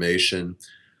the information.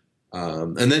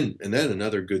 And then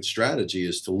another good strategy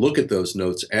is to look at those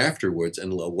notes afterwards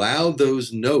and allow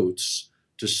those notes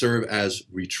to serve as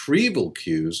retrieval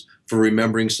cues for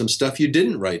remembering some stuff you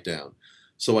didn't write down.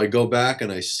 So I go back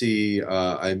and I see,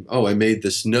 I made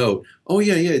this note. Oh,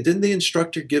 yeah. Didn't the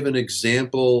instructor give an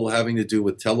example having to do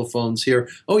with telephones here?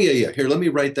 Oh, yeah. Here, let me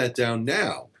write that down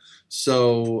now.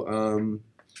 So,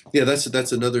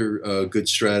 that's another good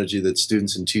strategy that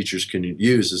students and teachers can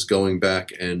use, is going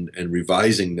back and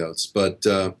revising notes. But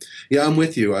I'm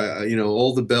with you.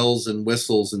 All the bells and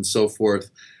whistles and so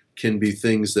forth can be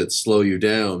things that slow you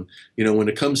down. When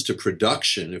it comes to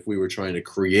production, if we were trying to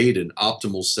create an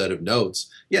optimal set of notes,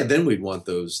 then we'd want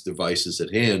those devices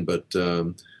at hand. But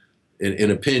in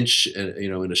a pinch,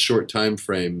 in a short time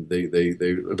frame,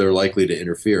 they're likely to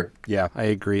interfere. Yeah, I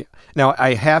agree. Now,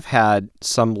 I have had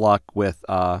some luck with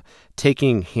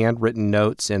taking handwritten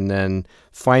notes and then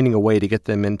finding a way to get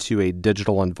them into a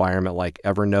digital environment like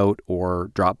Evernote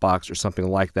or Dropbox or something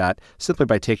like that, simply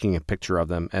by taking a picture of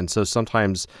them. And so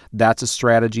sometimes that's a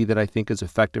strategy that I think is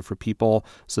effective for people,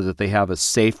 so that they have a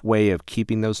safe way of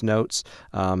keeping those notes,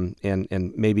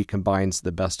 and maybe combines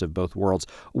the best of both worlds.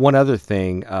 One other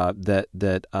thing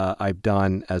that I've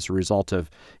done as a result of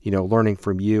learning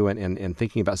from you and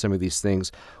thinking about some of these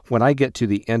things, when I get to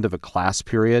the end of a class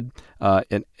period,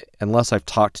 and unless I've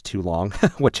talked too long,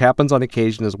 which happens on occasion,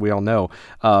 as we all know.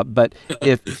 But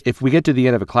if we get to the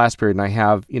end of a class period and I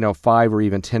have 5 or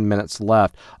even 10 minutes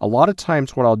left, a lot of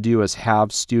times what I'll do is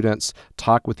have students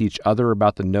talk with each other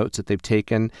about the notes that they've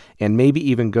taken, and maybe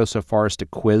even go so far as to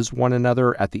quiz one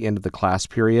another at the end of the class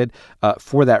period,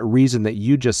 for that reason that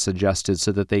you just suggested,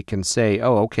 so that they can say,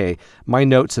 oh, okay, my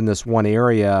notes in this one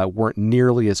area weren't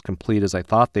nearly as complete as I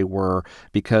thought they were,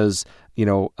 because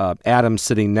Adam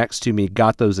sitting next to me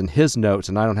got those in his notes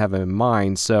and I don't have them in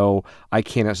mine, so I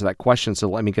can't answer that question. So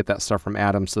let me get that stuff from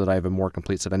Adam so that I have a more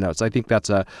complete set of notes. I think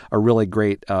that's a really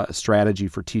great strategy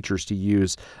for teachers to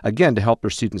use, again, to help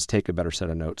their students take a better set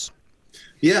of notes.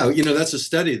 Yeah, that's a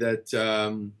study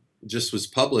that just was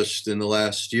published in the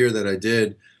last year that I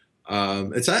did.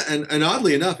 And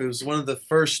oddly enough, it was one of the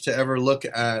first to ever look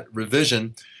at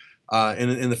revision.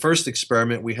 In the first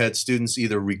experiment, we had students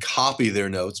either recopy their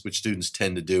notes, which students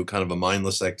tend to do, kind of a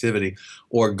mindless activity,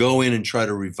 or go in and try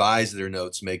to revise their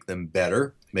notes, make them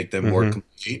better, make them more Mm-hmm.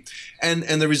 complete. And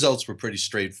the results were pretty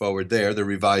straightforward there. The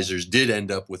revisers did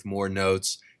end up with more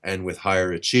notes and with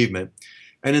higher achievement.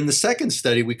 And in the second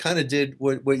study, we kind of did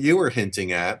what you were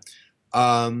hinting at.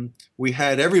 We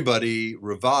had everybody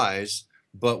revise,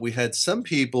 but we had some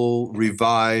people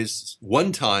revise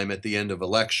one time at the end of a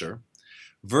lecture,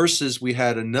 versus we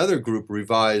had another group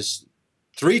revise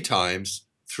 3 times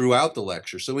throughout the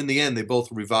lecture. So in the end, they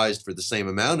both revised for the same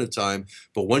amount of time,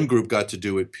 but one group got to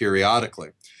do it periodically.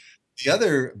 The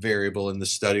other variable in the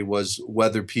study was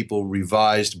whether people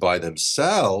revised by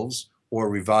themselves or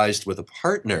revised with a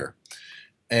partner.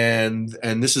 And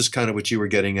this is kind of what you were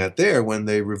getting at there. When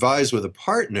they revise with a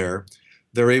partner,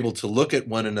 they're able to look at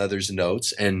one another's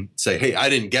notes and say, hey, I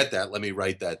didn't get that, let me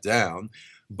write that down.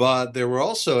 But they were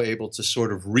also able to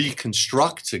sort of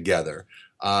reconstruct together.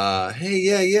 Hey,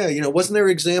 yeah, wasn't there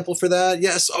an example for that?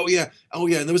 Yes, oh yeah, and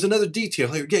there was another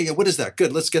detail here. Yeah, what is that?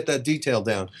 Good, let's get that detail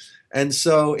down. And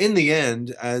so in the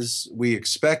end, as we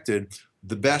expected,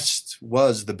 the best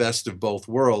was the best of both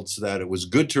worlds, that it was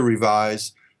good to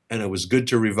revise, and it was good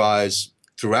to revise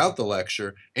throughout the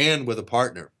lecture and with a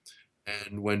partner.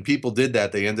 And when people did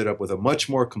that, they ended up with a much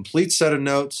more complete set of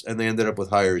notes, and they ended up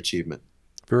with higher achievement.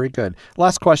 Very good.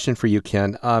 Last question for you,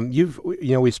 Ken.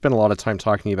 We've spent a lot of time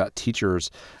talking about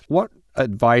teachers. What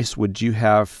advice would you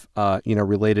have,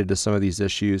 related to some of these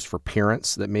issues for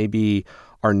parents that maybe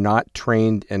are not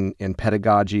trained in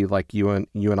pedagogy like you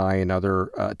and I and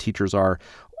other teachers are?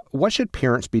 What should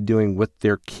parents be doing with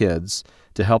their kids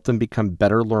to help them become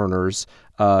better learners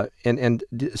and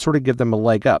sort of give them a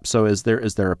leg up? So is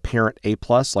there a parent A+,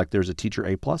 like there's a teacher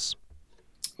A+?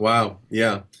 Wow,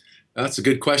 yeah. That's a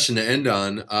good question to end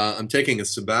on. I'm taking a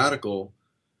sabbatical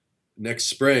next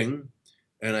spring,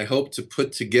 and I hope to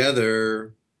put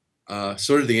together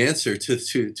sort of the answer to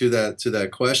that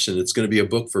question. It's going to be a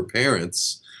book for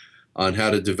parents on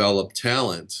how to develop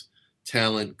talent.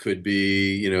 Talent could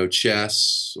be,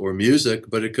 chess or music,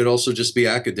 but it could also just be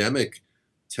academic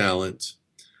talent.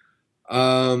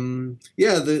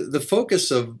 The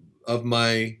focus of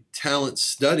my talent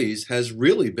studies has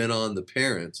really been on the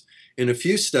parents. In a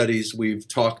few studies, we've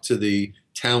talked to the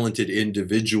talented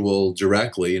individual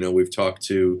directly. We've talked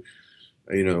to,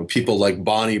 people like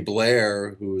Bonnie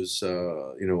Blair, who's,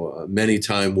 a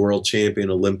many-time world champion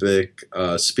Olympic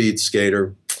speed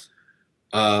skater.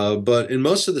 But in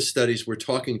most of the studies, we're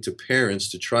talking to parents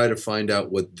to try to find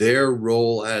out what their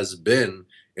role has been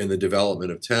in the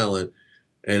development of talent.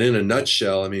 And in a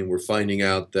nutshell, we're finding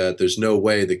out that there's no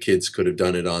way the kids could have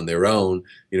done it on their own.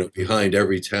 Behind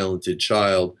every talented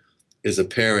child is a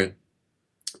parent,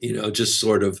 just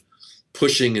sort of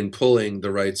pushing and pulling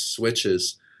the right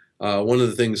switches. One of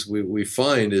the things we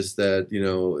find is that,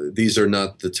 these are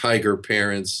not the tiger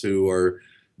parents who are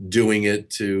doing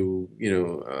it to,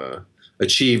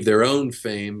 achieve their own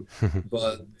fame,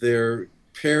 but they're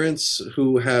parents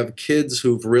who have kids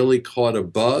who've really caught a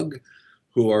bug,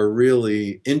 who are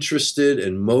really interested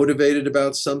and motivated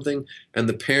about something, and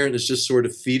the parent is just sort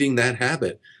of feeding that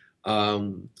habit.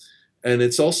 And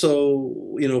it's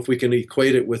also, if we can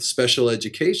equate it with special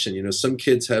education, some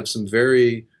kids have some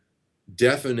very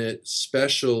definite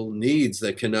special needs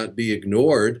that cannot be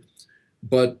ignored,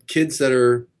 but kids that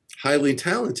are highly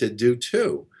talented do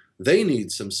too. They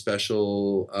need some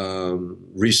special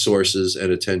resources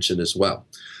and attention as well.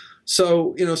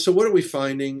 So, so what are we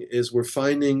finding is we're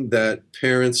finding that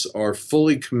parents are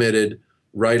fully committed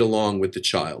right along with the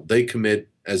child. They commit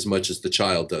as much as the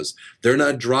child does. They're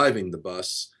not driving the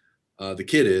bus. The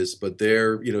kid is, but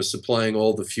they're, supplying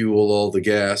all the fuel, all the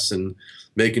gas, and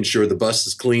making sure the bus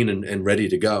is clean and ready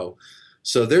to go.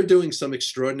 So they're doing some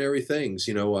extraordinary things.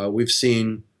 We've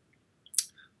seen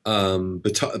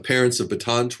parents of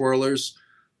baton twirlers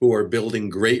who are building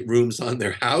great rooms on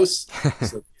their house.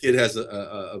 So the kid has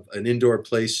an indoor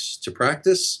place to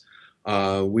practice.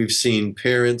 We've seen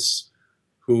parents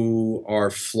who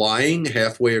are flying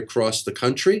halfway across the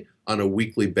country on a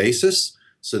weekly basis,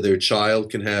 so their child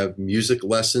can have music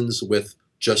lessons with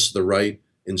just the right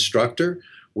instructor.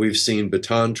 We've seen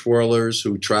baton twirlers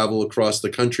who travel across the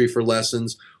country for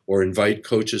lessons or invite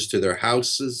coaches to their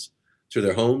houses, to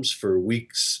their homes for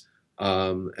weeks,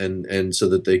 and so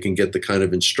that they can get the kind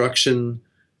of instruction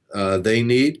they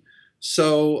need.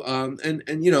 So,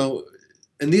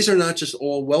 and these are not just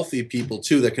all wealthy people,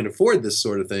 too, that can afford this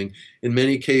sort of thing. In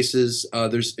many cases,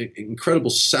 there's incredible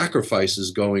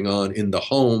sacrifices going on in the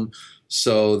home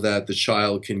so that the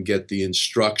child can get the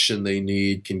instruction they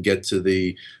need, can get to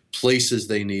the places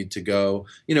they need to go.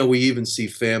 We even see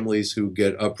families who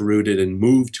get uprooted and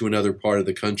move to another part of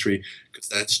the country because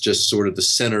that's just sort of the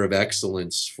center of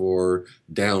excellence for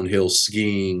downhill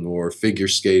skiing or figure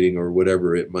skating or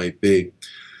whatever it might be.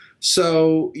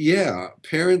 So, yeah,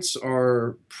 parents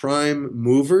are prime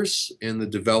movers in the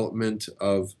development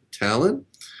of talent,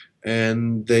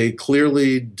 and they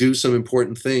clearly do some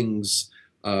important things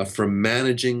from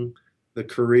managing the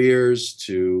careers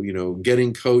to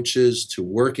getting coaches to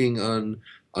working on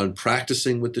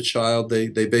practicing with the child. They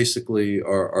basically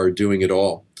are doing it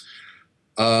all.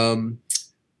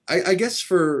 I guess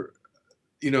for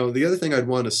the other thing I'd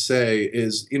want to say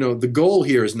is the goal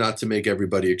here is not to make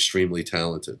everybody extremely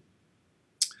talented.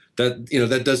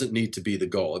 That doesn't need to be the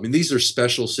goal. I mean, these are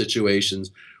special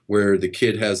situations where the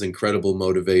kid has incredible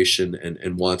motivation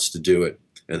and wants to do it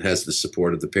and has the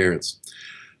support of the parents.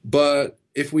 But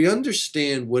if we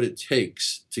understand what it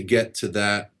takes to get to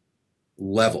that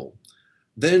level,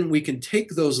 then we can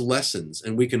take those lessons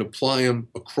and we can apply them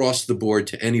across the board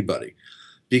to anybody,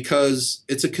 because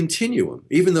it's a continuum.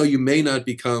 Even though you may not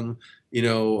become,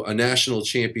 a national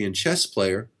champion chess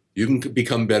player, you can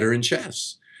become better in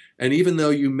chess. And even though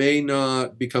you may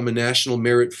not become a national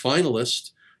merit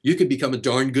finalist, you could become a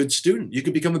darn good student. You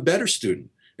could become a better student,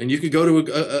 and you could go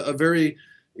to a very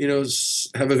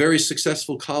have a very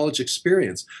successful college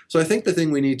experience. So I think the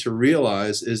thing we need to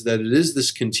realize is that it is this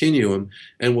continuum,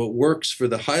 and what works for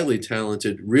the highly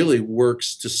talented really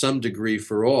works to some degree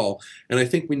for all. And I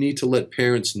think we need to let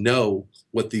parents know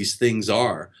what these things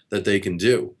are that they can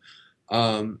do.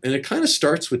 And it kind of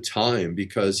starts with time,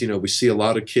 because, we see a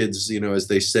lot of kids, as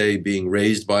they say, being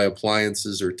raised by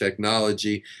appliances or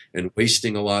technology and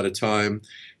wasting a lot of time.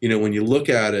 When you look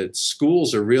at it,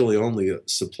 schools are really only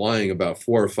supplying about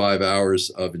 4 or 5 hours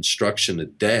of instruction a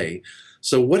day.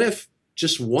 So what if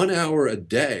just 1 hour a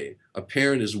day, a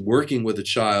parent is working with a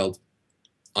child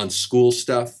on school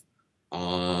stuff,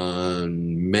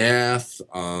 on math,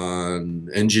 on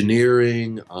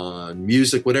engineering, on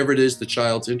music, whatever it is the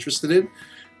child's interested in?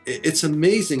 It's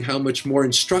amazing how much more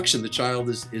instruction the child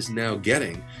is now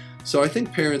getting. So I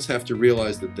think parents have to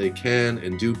realize that they can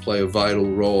and do play a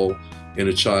vital role in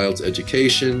a child's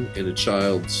education, in a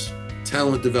child's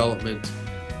talent development.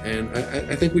 And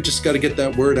I think we just got to get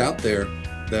that word out there,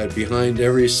 that behind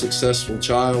every successful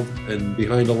child and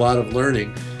behind a lot of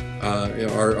learning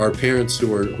are parents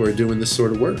who are doing this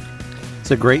sort of work.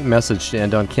 It's a great message to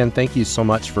end on. Ken, thank you so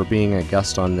much for being a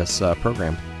guest on this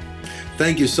program.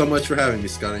 Thank you so much for having me,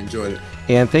 Scott. I enjoyed it.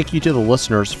 And thank you to the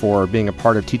listeners for being a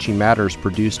part of Teaching Matters,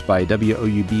 produced by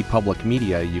WOUB Public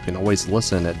Media. You can always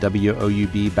listen at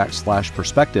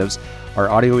WOUB/perspectives. Our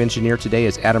audio engineer today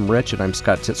is Adam Rich, and I'm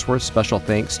Scott Titsworth. Special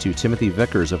thanks to Timothy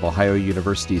Vickers of Ohio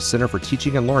University's Center for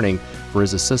Teaching and Learning for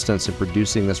his assistance in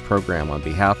producing this program. On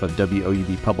behalf of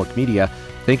WOUB Public Media,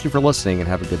 thank you for listening and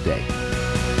have a good day.